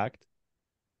in fact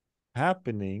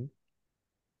happening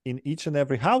in each and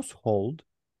every household,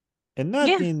 and not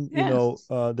Yeah, in yeah.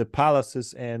 the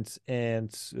palaces and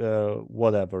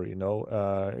whatever,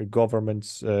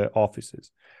 government's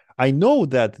offices. I know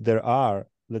that there are,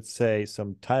 let's say,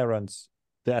 some tyrants,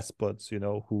 despots,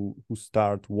 who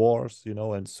start wars,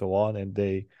 and so on,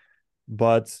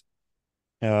 but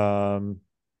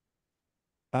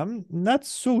I'm not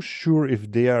so sure if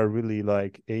they are really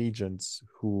like agents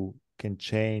who can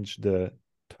change the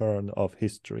turn of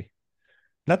history.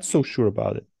 Not so sure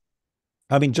about it.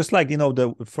 I mean, just like,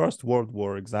 the First World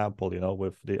War example,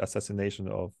 with the assassination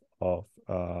of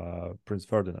Prince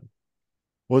Ferdinand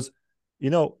was,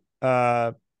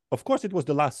 of course, it was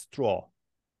the last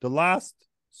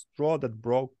straw that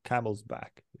broke camel's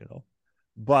back,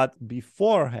 But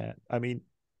beforehand, I mean,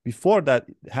 before that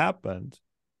happened,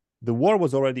 the war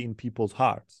was already in people's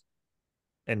hearts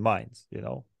and minds,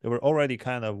 They were already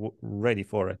kind of ready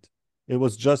for it. It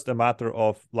was just a matter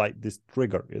of like this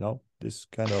trigger, this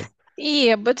kind of.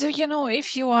 Yeah, but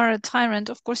if you are a tyrant,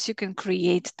 of course you can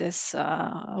create this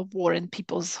war in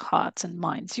people's hearts and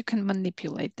minds. You can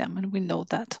manipulate them, and we know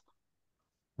that.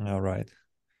 All right.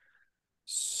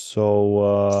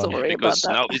 So Sorry about Because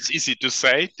that. now it's easy to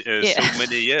say Yeah. so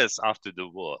many years after the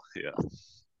war. Yeah.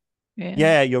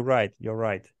 yeah, you're right. You're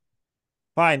right.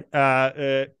 Fine.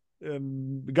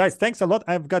 Guys, thanks a lot.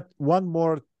 I've got one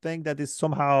more thing that is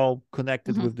somehow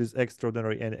connected Mhm. with this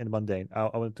extraordinary and mundane.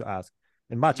 I wanted to ask.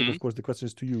 And Maciek, of course, the question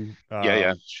is to you.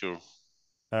 Yeah, sure.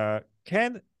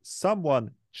 Can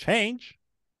someone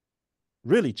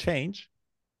really change,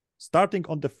 starting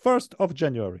on the 1st of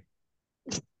January?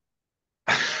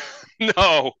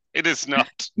 No, it is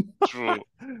not true.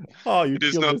 Oh, you It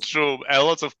is killed not this. true. A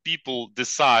lot of people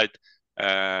decide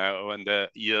when the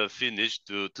year finished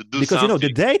to do Because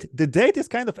something. the date is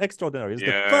kind of extraordinary. It's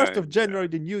the 1st of January,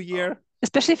 the new year.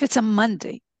 Especially if it's a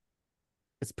Monday.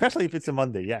 Especially if it's a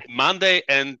Monday, yeah. Monday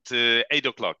and 8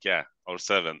 o'clock, yeah, or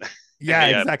 7.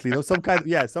 Yeah, exactly. Some kind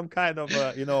of some kind of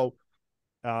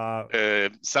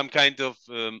some kind of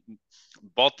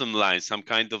bottom line, some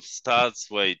kind of starts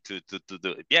way to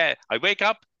do. Yeah, I wake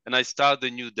up and I start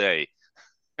a new day.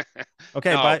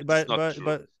 Okay, no, but it's not true.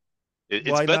 but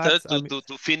It's better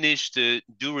to finish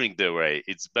during the way.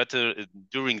 It's better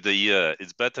during the year.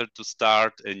 It's better to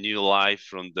start a new life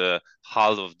from the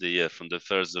half of the year, from the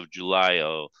 1st of July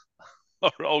or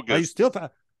August. Are you still?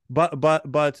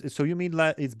 But so you mean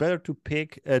like it's better to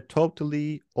pick a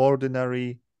totally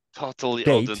ordinary date,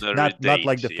 ordinary not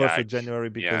like the date, 1st of January,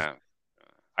 because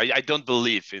I don't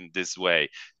believe in this way.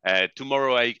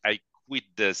 Tomorrow I quit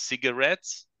the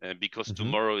cigarettes because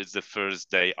tomorrow is the first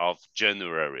day of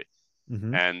January.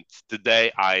 And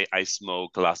today I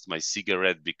smoke last my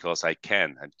cigarette because I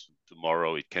can, and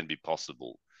tomorrow it can be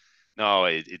possible. No,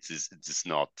 it is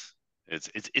not.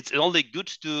 It's only good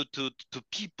to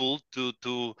people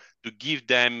to give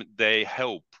them the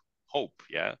hope,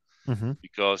 yeah,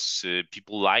 because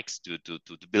people likes to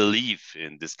believe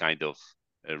in this kind of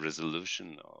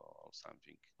resolution or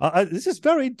something. This is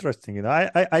very interesting.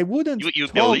 I wouldn't You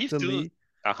totally. believe too?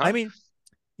 I mean,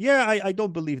 yeah, I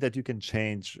don't believe that you can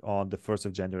change on the 1st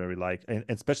of January, like, and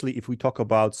especially if we talk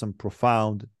about some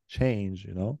profound change,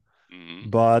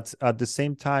 But at the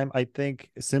same time, I think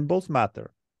symbols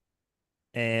matter,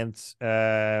 and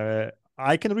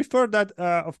I can refer that,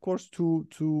 of course, to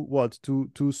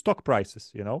stock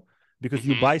prices, because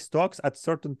you buy stocks at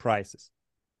certain prices,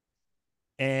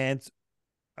 and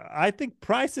I think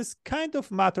prices kind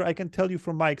of matter. I can tell you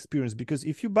from my experience, because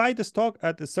if you buy the stock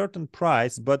at a certain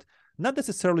price, but not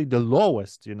necessarily the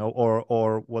lowest,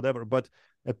 or whatever, but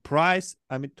a price,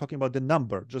 I mean, talking about the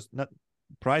number, just not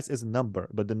price as a number,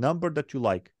 but the number that you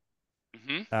like.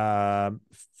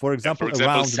 For example, a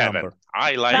example, round 7. number.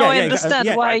 I like Now I yeah, understand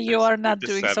yeah. why 5 you times are not with the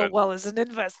doing so 7. well as an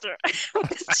investor.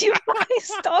 Because you buy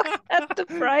stock at the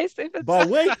price if it's But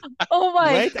wait, oh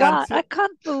my wait God, until I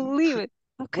can't believe it.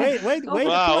 Okay, wait go until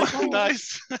Wow, I finish.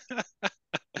 nice. Do you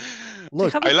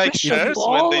Look, have I a like crystal shares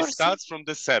when ball they or start from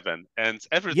the 7, and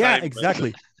every yeah, time.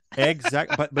 exactly.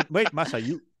 But wait, Masha,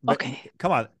 Okay.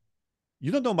 come on.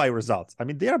 You don't know my results. I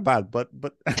mean, they are bad, but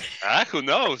Who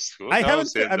knows? Who I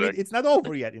knows, haven't. I mean, Hendrik? it's not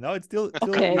over yet. It's still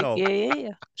Okay. you know,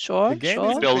 Yeah. Sure, the game sure.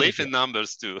 isn't Believe finished in yet.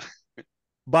 numbers too.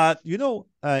 But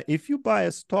if you buy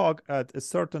a stock at a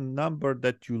certain number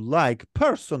that you like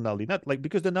personally, not like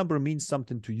because the number means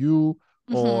something to you,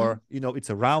 or it's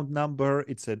a round number,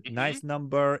 it's a nice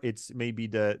number, it's maybe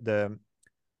the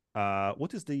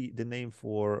what is the name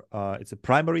for it's a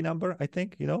primary number, I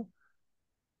think,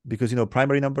 because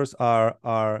primary numbers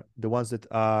are the ones that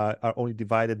are only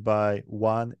divided by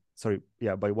one. Sorry,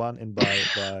 yeah, by one and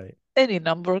by Any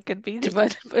number can be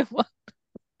divided by one.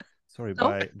 sorry,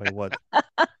 No? by what?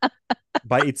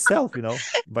 By itself,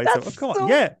 by itself. That's Oh, come on, so,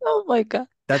 yeah, oh my God.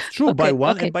 that's true. By Okay,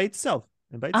 one okay. and by itself,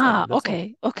 that's all.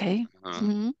 Okay.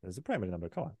 That's a primary number.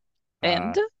 Come on.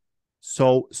 And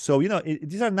So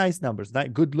these are nice numbers,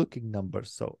 good looking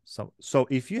numbers. So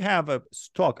if you have a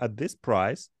stock at this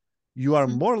price, you are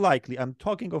more likely, I'm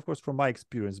talking of course from my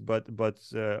experience, but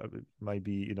it might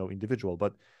be individual,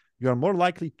 but you are more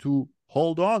likely to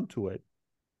hold on to it,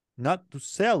 not to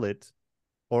sell it,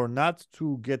 or not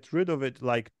to get rid of it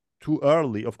like too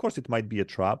early. Of course it might be a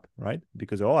trap, right?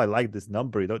 Because I like this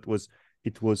number, it was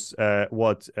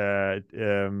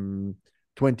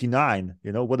 29,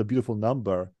 what a beautiful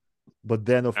number. But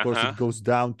then, of course, it goes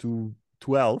down to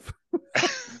 12.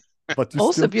 But you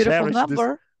also still beautiful cherish number.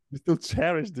 this. You still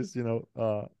cherish this,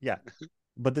 yeah.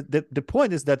 But the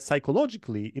point is that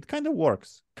psychologically, it kind of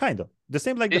works. Kind of. The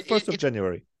same like the 1st of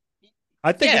January.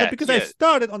 I think, because I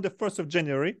started on the 1st of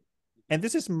January, and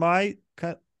this is my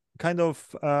kind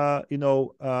of,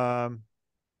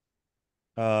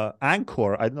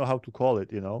 anchor. I don't know how to call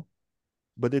it,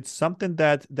 but it's something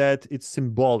that it's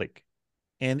symbolic.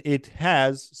 And it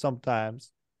has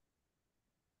sometimes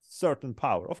certain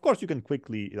power. Of course, you can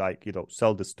quickly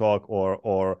sell the stock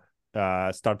or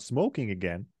start smoking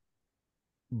again.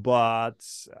 But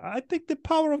I think the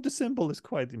power of the symbol is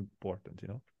quite important,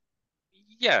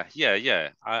 Yeah.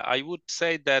 I would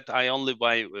say that I only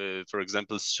buy, for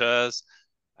example, shares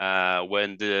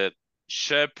when the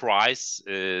share price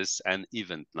is an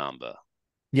even number.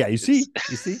 Yeah, you see,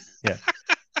 yeah.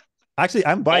 Actually,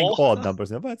 I'm buying odd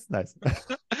numbers now, but it's nice.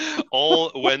 Or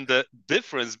when the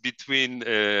difference between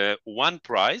one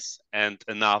price and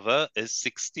another is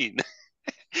 16.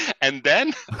 And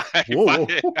then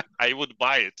I would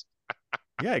buy it.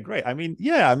 Yeah, great. I mean,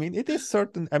 it is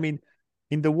certain. I mean,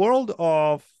 in the world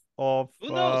of who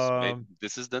knows? Maybe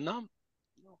this is the number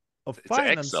of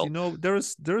finance,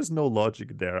 there is no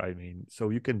logic there. I mean, so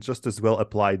you can just as well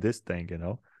apply this thing,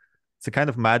 It's a kind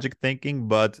of magic thinking,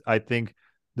 but I think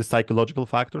the psychological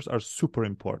factors are super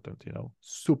important,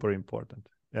 super important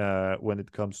when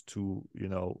it comes to,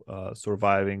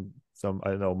 surviving some,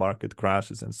 I don't know, market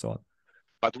crashes and so on.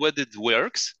 But when it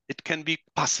works, it can be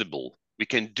possible. We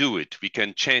can do it. We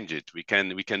can change it. We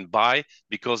can buy,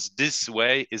 because this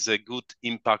way is a good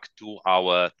impact to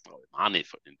our money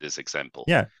in this example.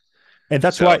 Yeah. And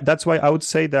that's why I would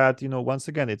say that, once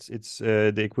again, it's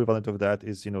the equivalent of that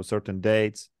is, certain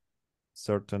dates,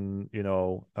 certain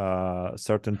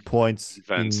certain points,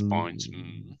 points.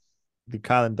 The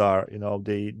calendar,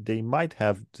 they might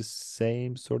have the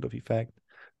same sort of effect.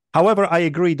 However, I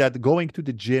agree that going to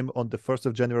the gym on the 1st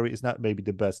of January is not maybe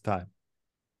the best time.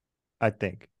 I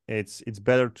think it's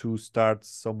better to start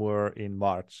somewhere in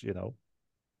March,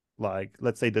 like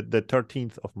let's say the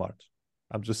 13th of March.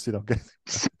 I'm just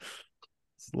it's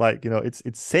like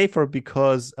it's safer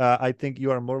because I think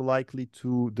you are more likely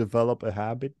to develop a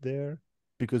habit there,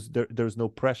 because there's no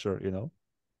pressure,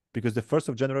 because the 1st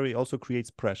of January also creates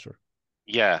pressure.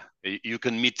 Yeah, you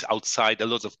can meet outside a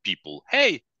lot of people.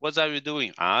 Hey, what are you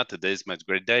doing? Today's my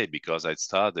great day because I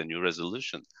start a new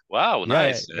resolution. Wow,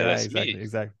 nice. That's exactly, me.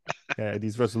 exactly. Yeah,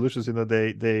 these resolutions, they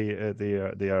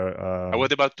are.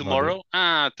 What about tomorrow?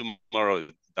 Tomorrow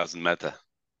doesn't matter.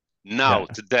 Now,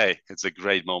 today, it's a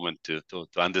great moment to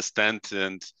understand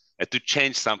and to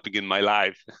change something in my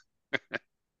life.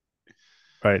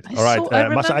 Right. All right. I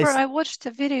remember I watched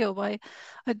a video by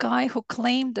a guy who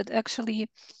claimed that actually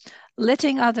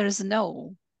letting others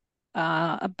know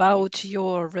about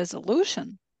your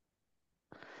resolution.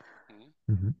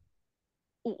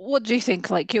 What do you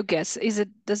think? Like, your guess?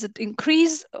 Does it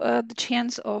increase the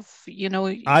chance of,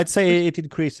 I'd say it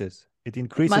increases. It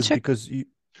increases magic? because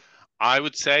I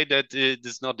would say that it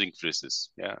does not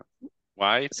increases. Yeah.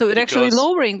 Why? So it actually Because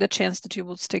lowering the chance that you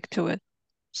will stick to it.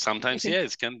 sometimes, think? yeah,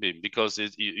 it can be because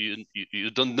you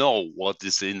don't know what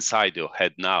is inside your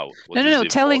head now. What No,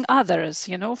 is telling important. others,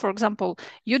 for example,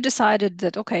 you decided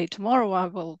that, okay, tomorrow I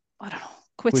will, I don't know,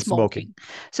 quit Quit smoking. smoking.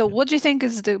 So Yeah. what do you think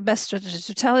is the best strategy?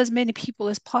 To tell as many people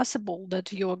as possible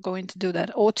that you are going to do that,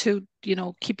 or to,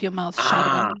 keep your mouth shut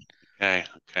about it?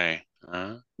 Okay.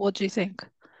 What do you think?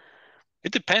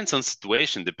 It depends on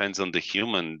situation, depends on the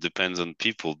human, depends on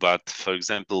people. But for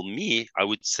example, me, I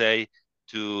would say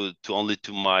to only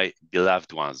to my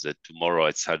beloved ones that tomorrow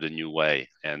I start a new way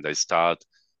and I start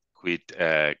quit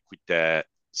the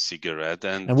cigarette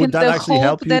And In would that the actually hope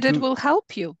help you that it to? will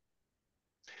help you.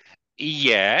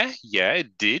 Yeah,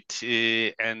 it did.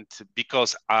 And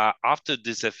because after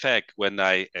this effect, when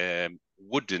I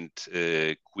wouldn't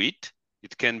quit,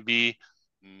 it can be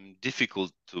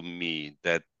difficult to me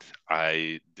that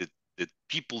that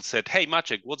people said, "Hey,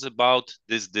 Maciek, what's about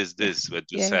this,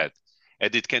 what you Yeah. said?"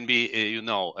 And it can be,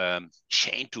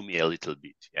 shame to me a little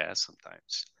bit. Yeah,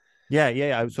 sometimes.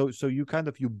 Yeah. So you kind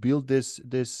of you build this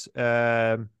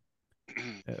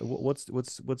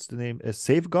what's the name? A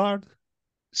safeguard?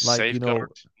 Like,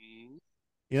 Safeguard.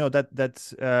 that's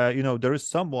there is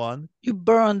someone You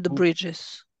burn the who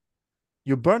bridges.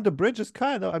 you burn the bridges,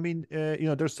 kind of. I mean,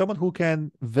 there's someone who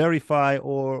can verify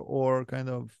or kind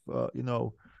of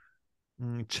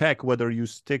check whether you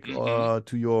stick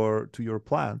to your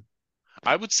plan.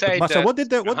 I would But say Masha, that. what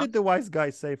did the wise guy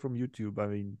say from YouTube? I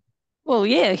mean, Well,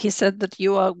 yeah, he said that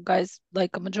you are guys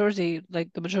like the majority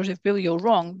of people, you're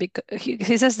wrong, because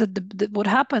he says that what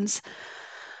happens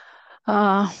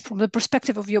from the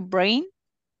perspective of your brain,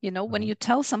 when you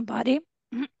tell somebody,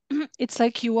 it's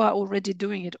like you are already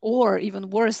doing it, or even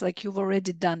worse, like you've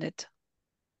already done it.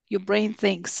 Your brain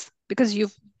thinks, because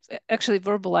you've actually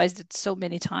verbalized it so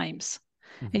many times,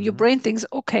 and your brain thinks,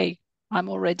 okay, I'm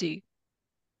already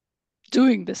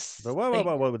doing this but thing.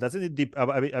 well, doesn't it?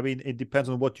 I mean, it depends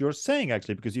on what you're saying,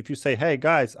 actually, because if you say, "Hey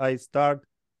guys, I start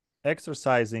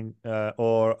exercising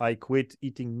or I quit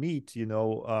eating meat,"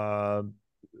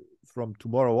 from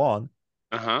tomorrow on.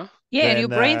 Yeah, and your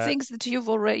brain then thinks that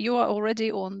you are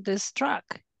already on this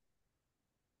track.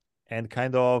 and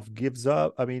kind of gives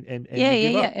up. I mean, and Yeah, you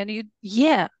give up. and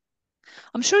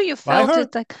I'm sure you I felt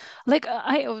heard. it like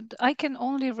I can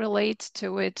only relate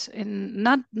to it in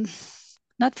not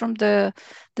from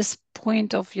this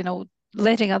point of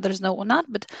letting others know or not,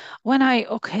 but when I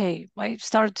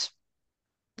start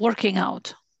working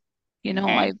out,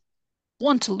 I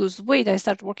want to lose weight, I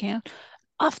start working out.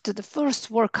 After the first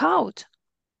workout,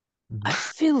 I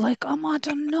feel like I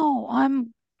don't know,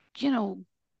 I'm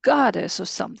goddess or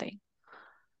something.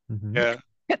 Yeah.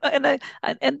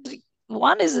 And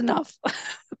one is enough,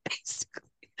 basically.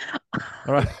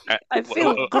 All right. I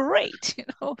feel great,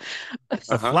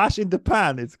 A flash in the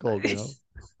pan, it's called,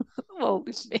 Well,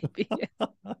 maybe.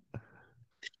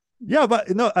 Yeah, but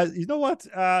you know what?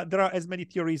 There are as many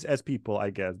theories as people, I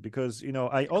guess, because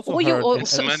I also Or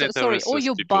heard. or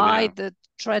you buy the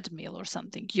treadmill or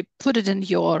something. You put it in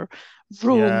your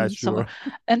room, Yeah, sure.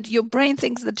 and your brain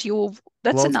thinks that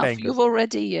that's Clothes enough. hanger.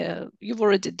 You've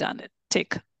already done it.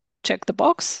 Check the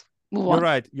box. Move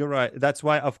on. You're right. That's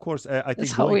why, of course, I think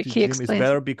how going to he gym is explains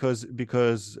better it.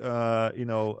 because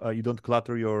you don't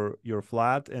clutter your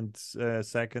flat, and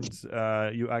second,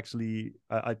 you actually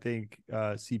I think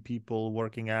see people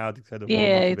working out. It's kind of more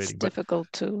Yeah, motivating. it's difficult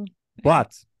to.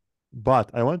 But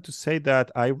I want to say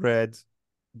that I read,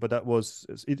 but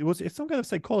it's some kind of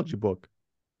psychology book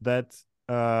that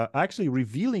actually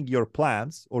revealing your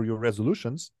plans or your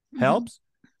resolutions helps,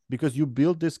 because you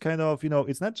build this kind of,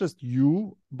 it's not just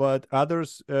you, but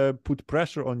others put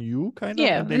pressure on you, kind of,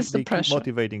 and it's the they keep pressure.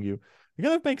 motivating you. It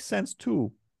kind of makes sense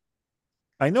too.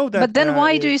 I know that. But then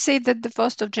why do you say that the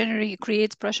 1st of January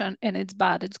creates pressure and it's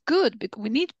bad? It's good because we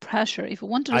need pressure if we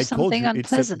want to do something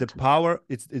unpleasant. It's the power.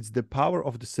 It's the power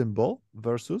of the symbol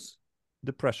versus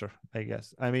the pressure, I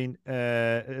guess. I mean,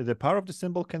 the power of the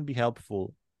symbol can be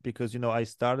helpful because I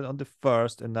started on the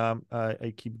 1st and now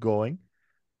I keep going,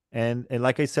 and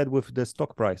like I said with the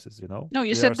stock prices, No,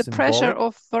 you said the pressure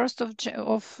of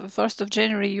 1st of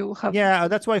January you have. Yeah,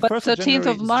 that's why. But 1st of 13th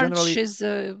January of March generally... is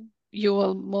you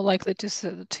are more likely to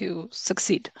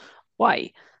succeed.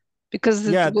 Why? Because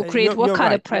it will create what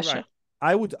kind of pressure?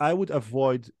 I would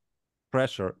avoid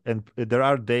pressure, and there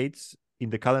are dates in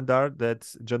the calendar that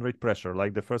generate pressure,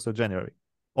 like the 1st of January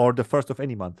or the 1st of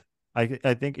any month.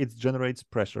 I think it generates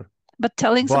pressure. But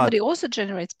telling somebody also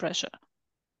generates pressure.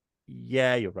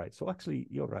 Yeah, you're right. So actually,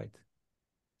 you're right.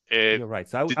 You're right.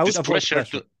 So I would avoid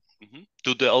pressure.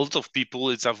 To a lot of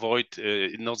people, it's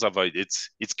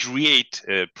it's create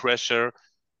pressure,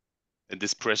 and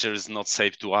this pressure is not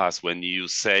safe to us when you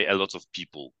say a lot of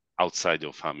people outside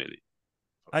your family.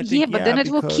 I think, but then it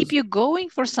will keep because you going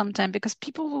for some time, because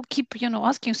people will keep,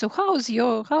 asking, so how's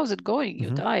it going,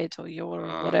 your diet or your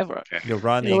whatever. Okay. you're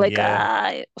running, You're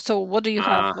like, so what do you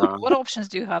have? What options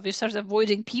do you have? You start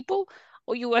avoiding people,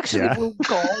 or you actually will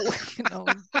go,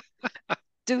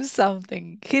 do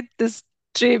something, hit this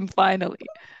gym finally,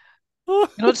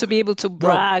 to be able to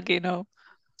brag,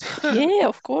 Yeah,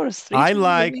 of course. I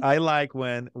like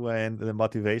when the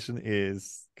motivation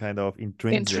is kind of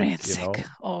intrinsic.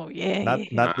 Oh yeah,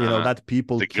 not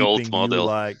people the gold keeping model.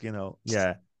 you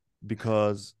like,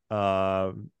 because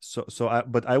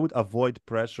but I would avoid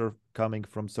pressure coming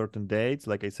from certain dates,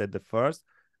 like I said, the first,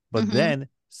 but then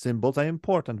symbols are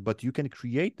important, but you can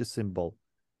create the symbol.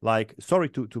 Like, sorry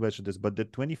to mention this, but the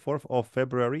 24th of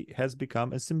February has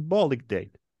become a symbolic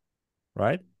date,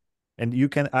 right? And you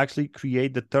can actually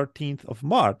create the 13th of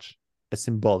March a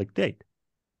symbolic date.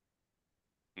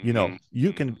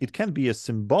 It can be a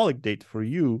symbolic date for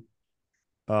you.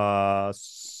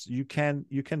 You can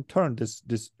turn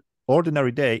this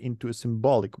ordinary day into a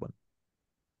symbolic one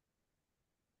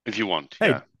if you want. Hey,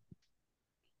 yeah.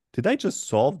 Did I just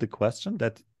solve the question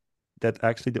that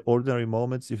actually the ordinary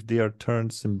moments, if they are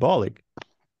turned symbolic,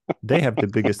 they have the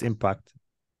biggest impact?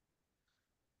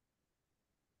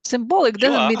 Symbolic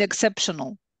doesn't mean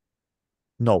exceptional.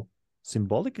 No,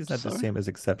 symbolic is not the same as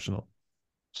exceptional.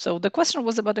 So the question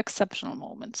was about exceptional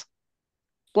moments.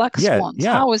 Black swans.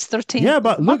 How is 13? Yeah,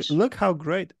 but look how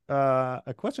great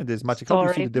a question it is. Maciek, how do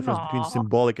you see the difference between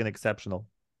symbolic and exceptional?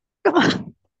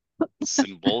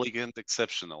 Symbolic and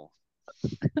exceptional.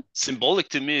 Symbolic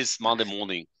to me is Monday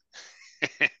morning.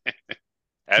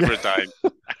 Every time.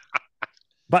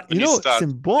 But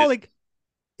symbolic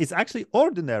is actually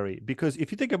ordinary, because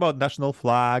if you think about national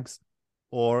flags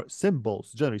or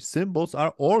symbols, generally symbols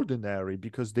are ordinary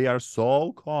because they are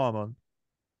so common.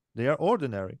 They are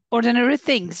ordinary. Ordinary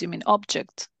things, you mean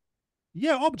objects?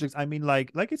 Yeah, objects. I mean,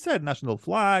 like I said, national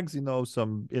flags,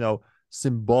 some,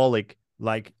 symbolic,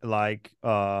 like it's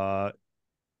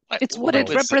what it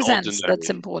represents that's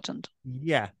important.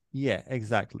 Yeah,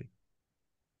 exactly.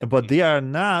 But they are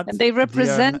not, and they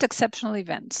represent exceptional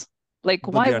events. Like,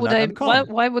 why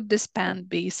would this pen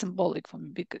be symbolic for me?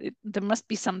 Because there must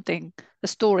be something, a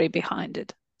story behind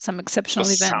it, some exceptional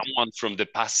event. Someone from the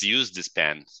past used this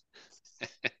pen.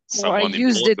 Or I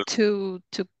used it to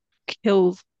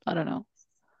kill, I don't know,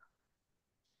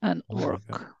 an orc.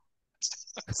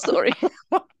 Sorry.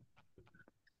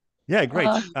 Yeah, great.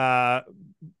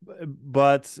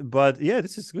 But yeah,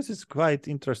 this is quite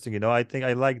interesting. I think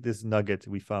I like this nugget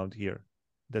we found here.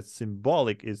 That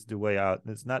symbolic is the way out.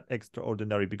 It's not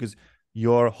extraordinary, because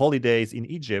your holidays in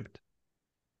Egypt,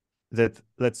 that,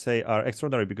 let's say, are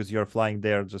extraordinary because you're flying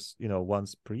there just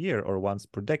once per year or once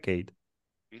per decade.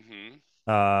 And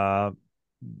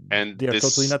they're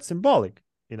totally not symbolic.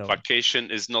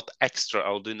 Vacation is not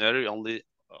extraordinary, only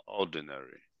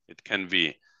ordinary. It can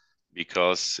be,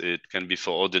 because it can be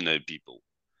for ordinary people.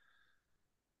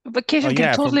 Vacation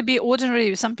can totally be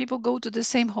ordinary. Some people go to the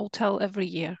same hotel every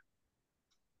year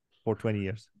for 20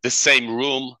 years. The same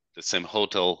room, the same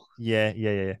hotel. Yeah.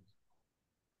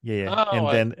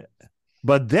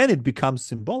 But then it becomes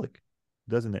symbolic,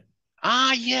 doesn't it?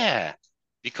 Yeah.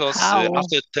 Because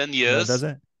after 10 years, does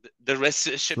it? The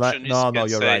receptionist. No,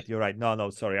 you're right. You're right.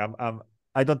 No, sorry.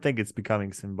 I don't think it's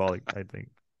becoming symbolic. I think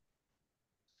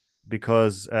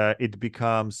because it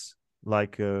becomes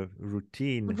like a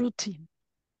routine.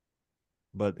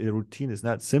 But a routine is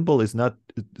not. Symbol is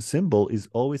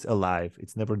always alive.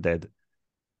 It's never dead.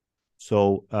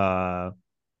 So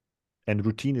and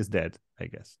routine is dead, I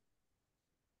guess.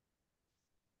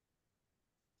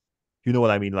 You know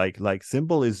what I mean? Like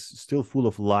symbol is still full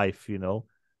of life.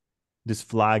 This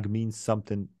flag means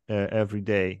something every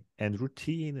day, and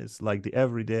routine is like the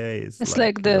everyday. It's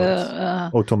like the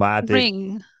automatic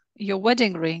ring. Your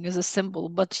wedding ring is a symbol,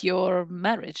 but your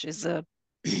marriage is a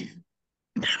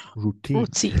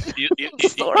routine.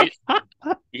 Sorry.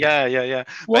 Yeah.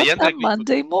 What a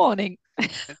Monday morning.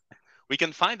 We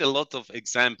can find a lot of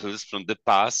examples from the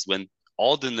past when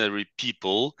ordinary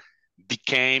people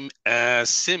became a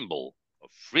symbol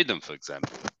of freedom, for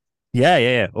example.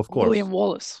 Yeah, of course. William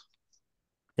Wallace.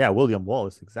 Yeah, William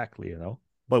Wallace, exactly,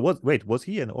 But was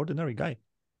he an ordinary guy?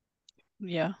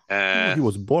 Yeah. He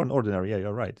was born ordinary. Yeah,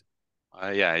 you're right.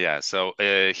 Yeah. So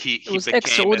he was became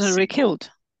extraordinary killed.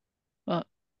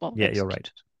 Yeah, you're right.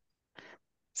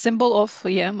 Symbol of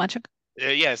Maciek?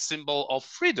 Symbol of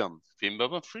freedom.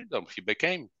 Symbol of freedom. He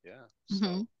became. Yeah.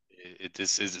 So it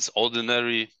is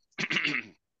ordinary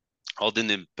Odin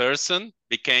in person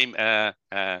became a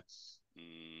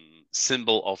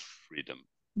symbol of freedom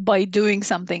by doing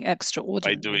something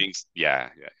extraordinary. by doing, yeah.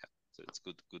 So it's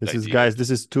good This idea. is, guys, this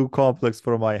is too complex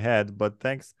for my head, but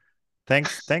thanks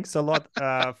a lot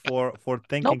for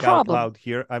thinking out problem. loud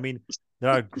here. I mean, there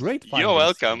are great findings. You're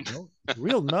welcome. You know,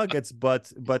 real nuggets,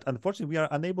 but unfortunately we are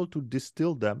unable to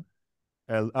distill them.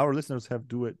 Our listeners have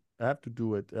to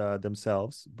do it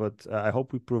themselves. But I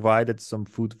hope we provided some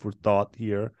food for thought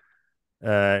here.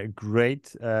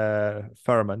 Great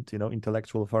ferment,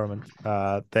 intellectual ferment.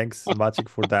 Thanks, Maciek,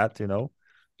 for that.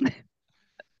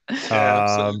 Yeah,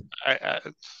 so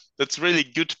that's really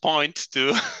good point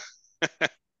to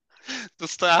to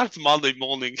start Monday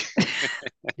morning.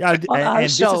 Yeah, and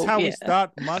this show, is how we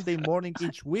start Monday morning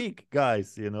each week,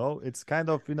 guys. It's kind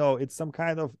of, it's some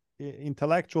kind of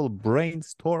intellectual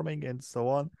brainstorming and so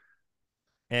on.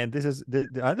 And this is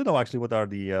I don't know actually what are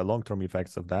the long-term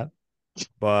effects of that,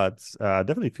 but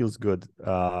definitely feels good.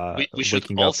 We should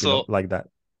waking also up, like that.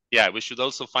 Yeah, we should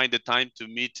also find the time to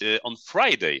meet on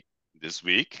Friday this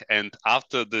week, and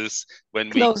after this,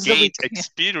 when Close we the gained week,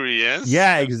 experience,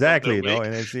 Yeah, exactly. of the week,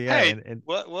 And it's hey, and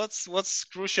what's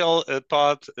crucial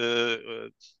part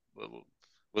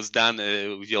was done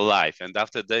with your life, and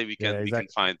after that we can exactly.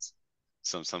 find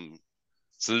some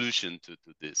solution to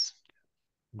this.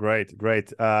 Great.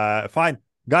 Fine,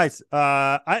 guys.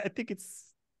 I think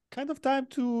it's kind of time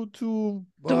to do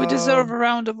we deserve a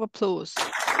round of applause?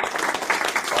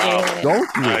 Wow. Don't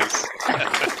you? Nice.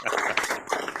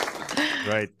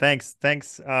 Right. Thanks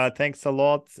a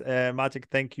lot, Maciek.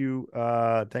 Thank you.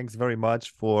 Thanks very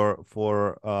much for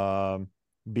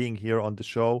being here on the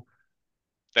show.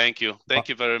 Thank you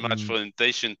very much for the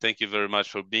invitation. Thank you very much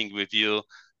for being with you,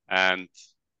 and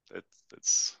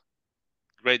that's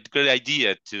great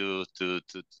idea to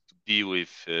be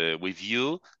with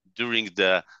you during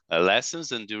the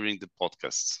lessons and during the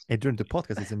podcasts. And during the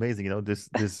podcast, it's amazing. This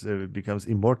becomes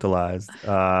immortalized.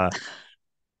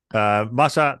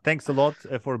 Masha, thanks a lot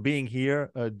for being here.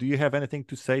 Do you have anything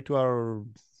to say to our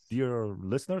dear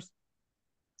listeners?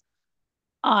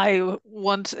 I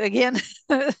want, again,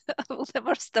 I will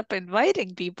never stop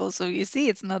inviting people. So you see,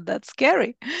 it's not that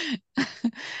scary.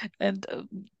 And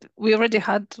we already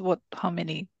had, how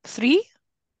many? 3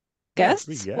 guests?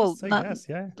 3 guests, well, I guess,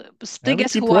 yeah. 3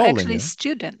 guests who are actually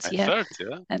students,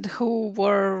 and who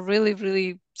were really,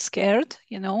 really scared,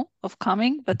 of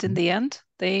coming. But in the end,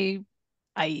 they,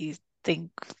 I think,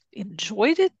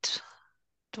 enjoyed it.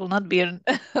 It will not be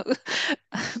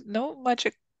no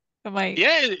magic.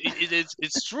 Yeah,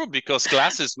 it's true, because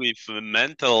classes with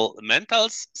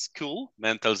Mentals School,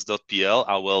 mentals.pl,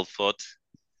 are well thought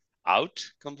out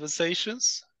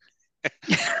conversations.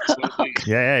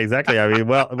 Yeah, exactly. I mean,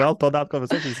 well thought out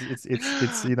conversations.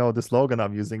 It's the slogan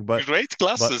I'm using. But great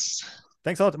classes.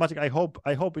 Thanks a lot, Maciek.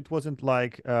 I hope it wasn't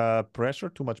like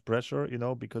too much pressure,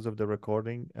 because of the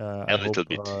recording. A little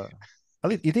bit.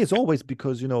 It is always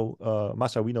because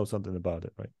Masha, we know something about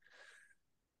it, right?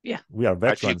 Yeah, we are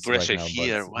veterans. I feel pressure right now,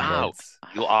 here. Wow,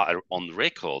 you are on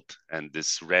record, and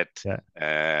this red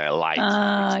light.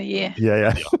 Yeah.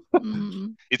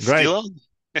 It's great. still on.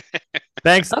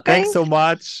 Thanks so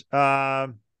much.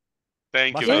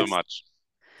 Thank you very much.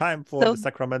 Time for the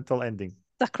sacramental ending.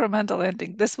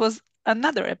 This was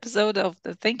another episode of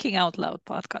the Thinking Out Loud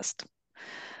podcast.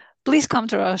 Please come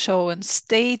to our show and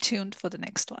stay tuned for the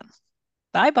next one.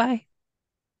 Bye-bye.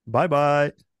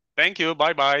 Bye-bye. Thank you.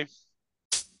 Bye-bye.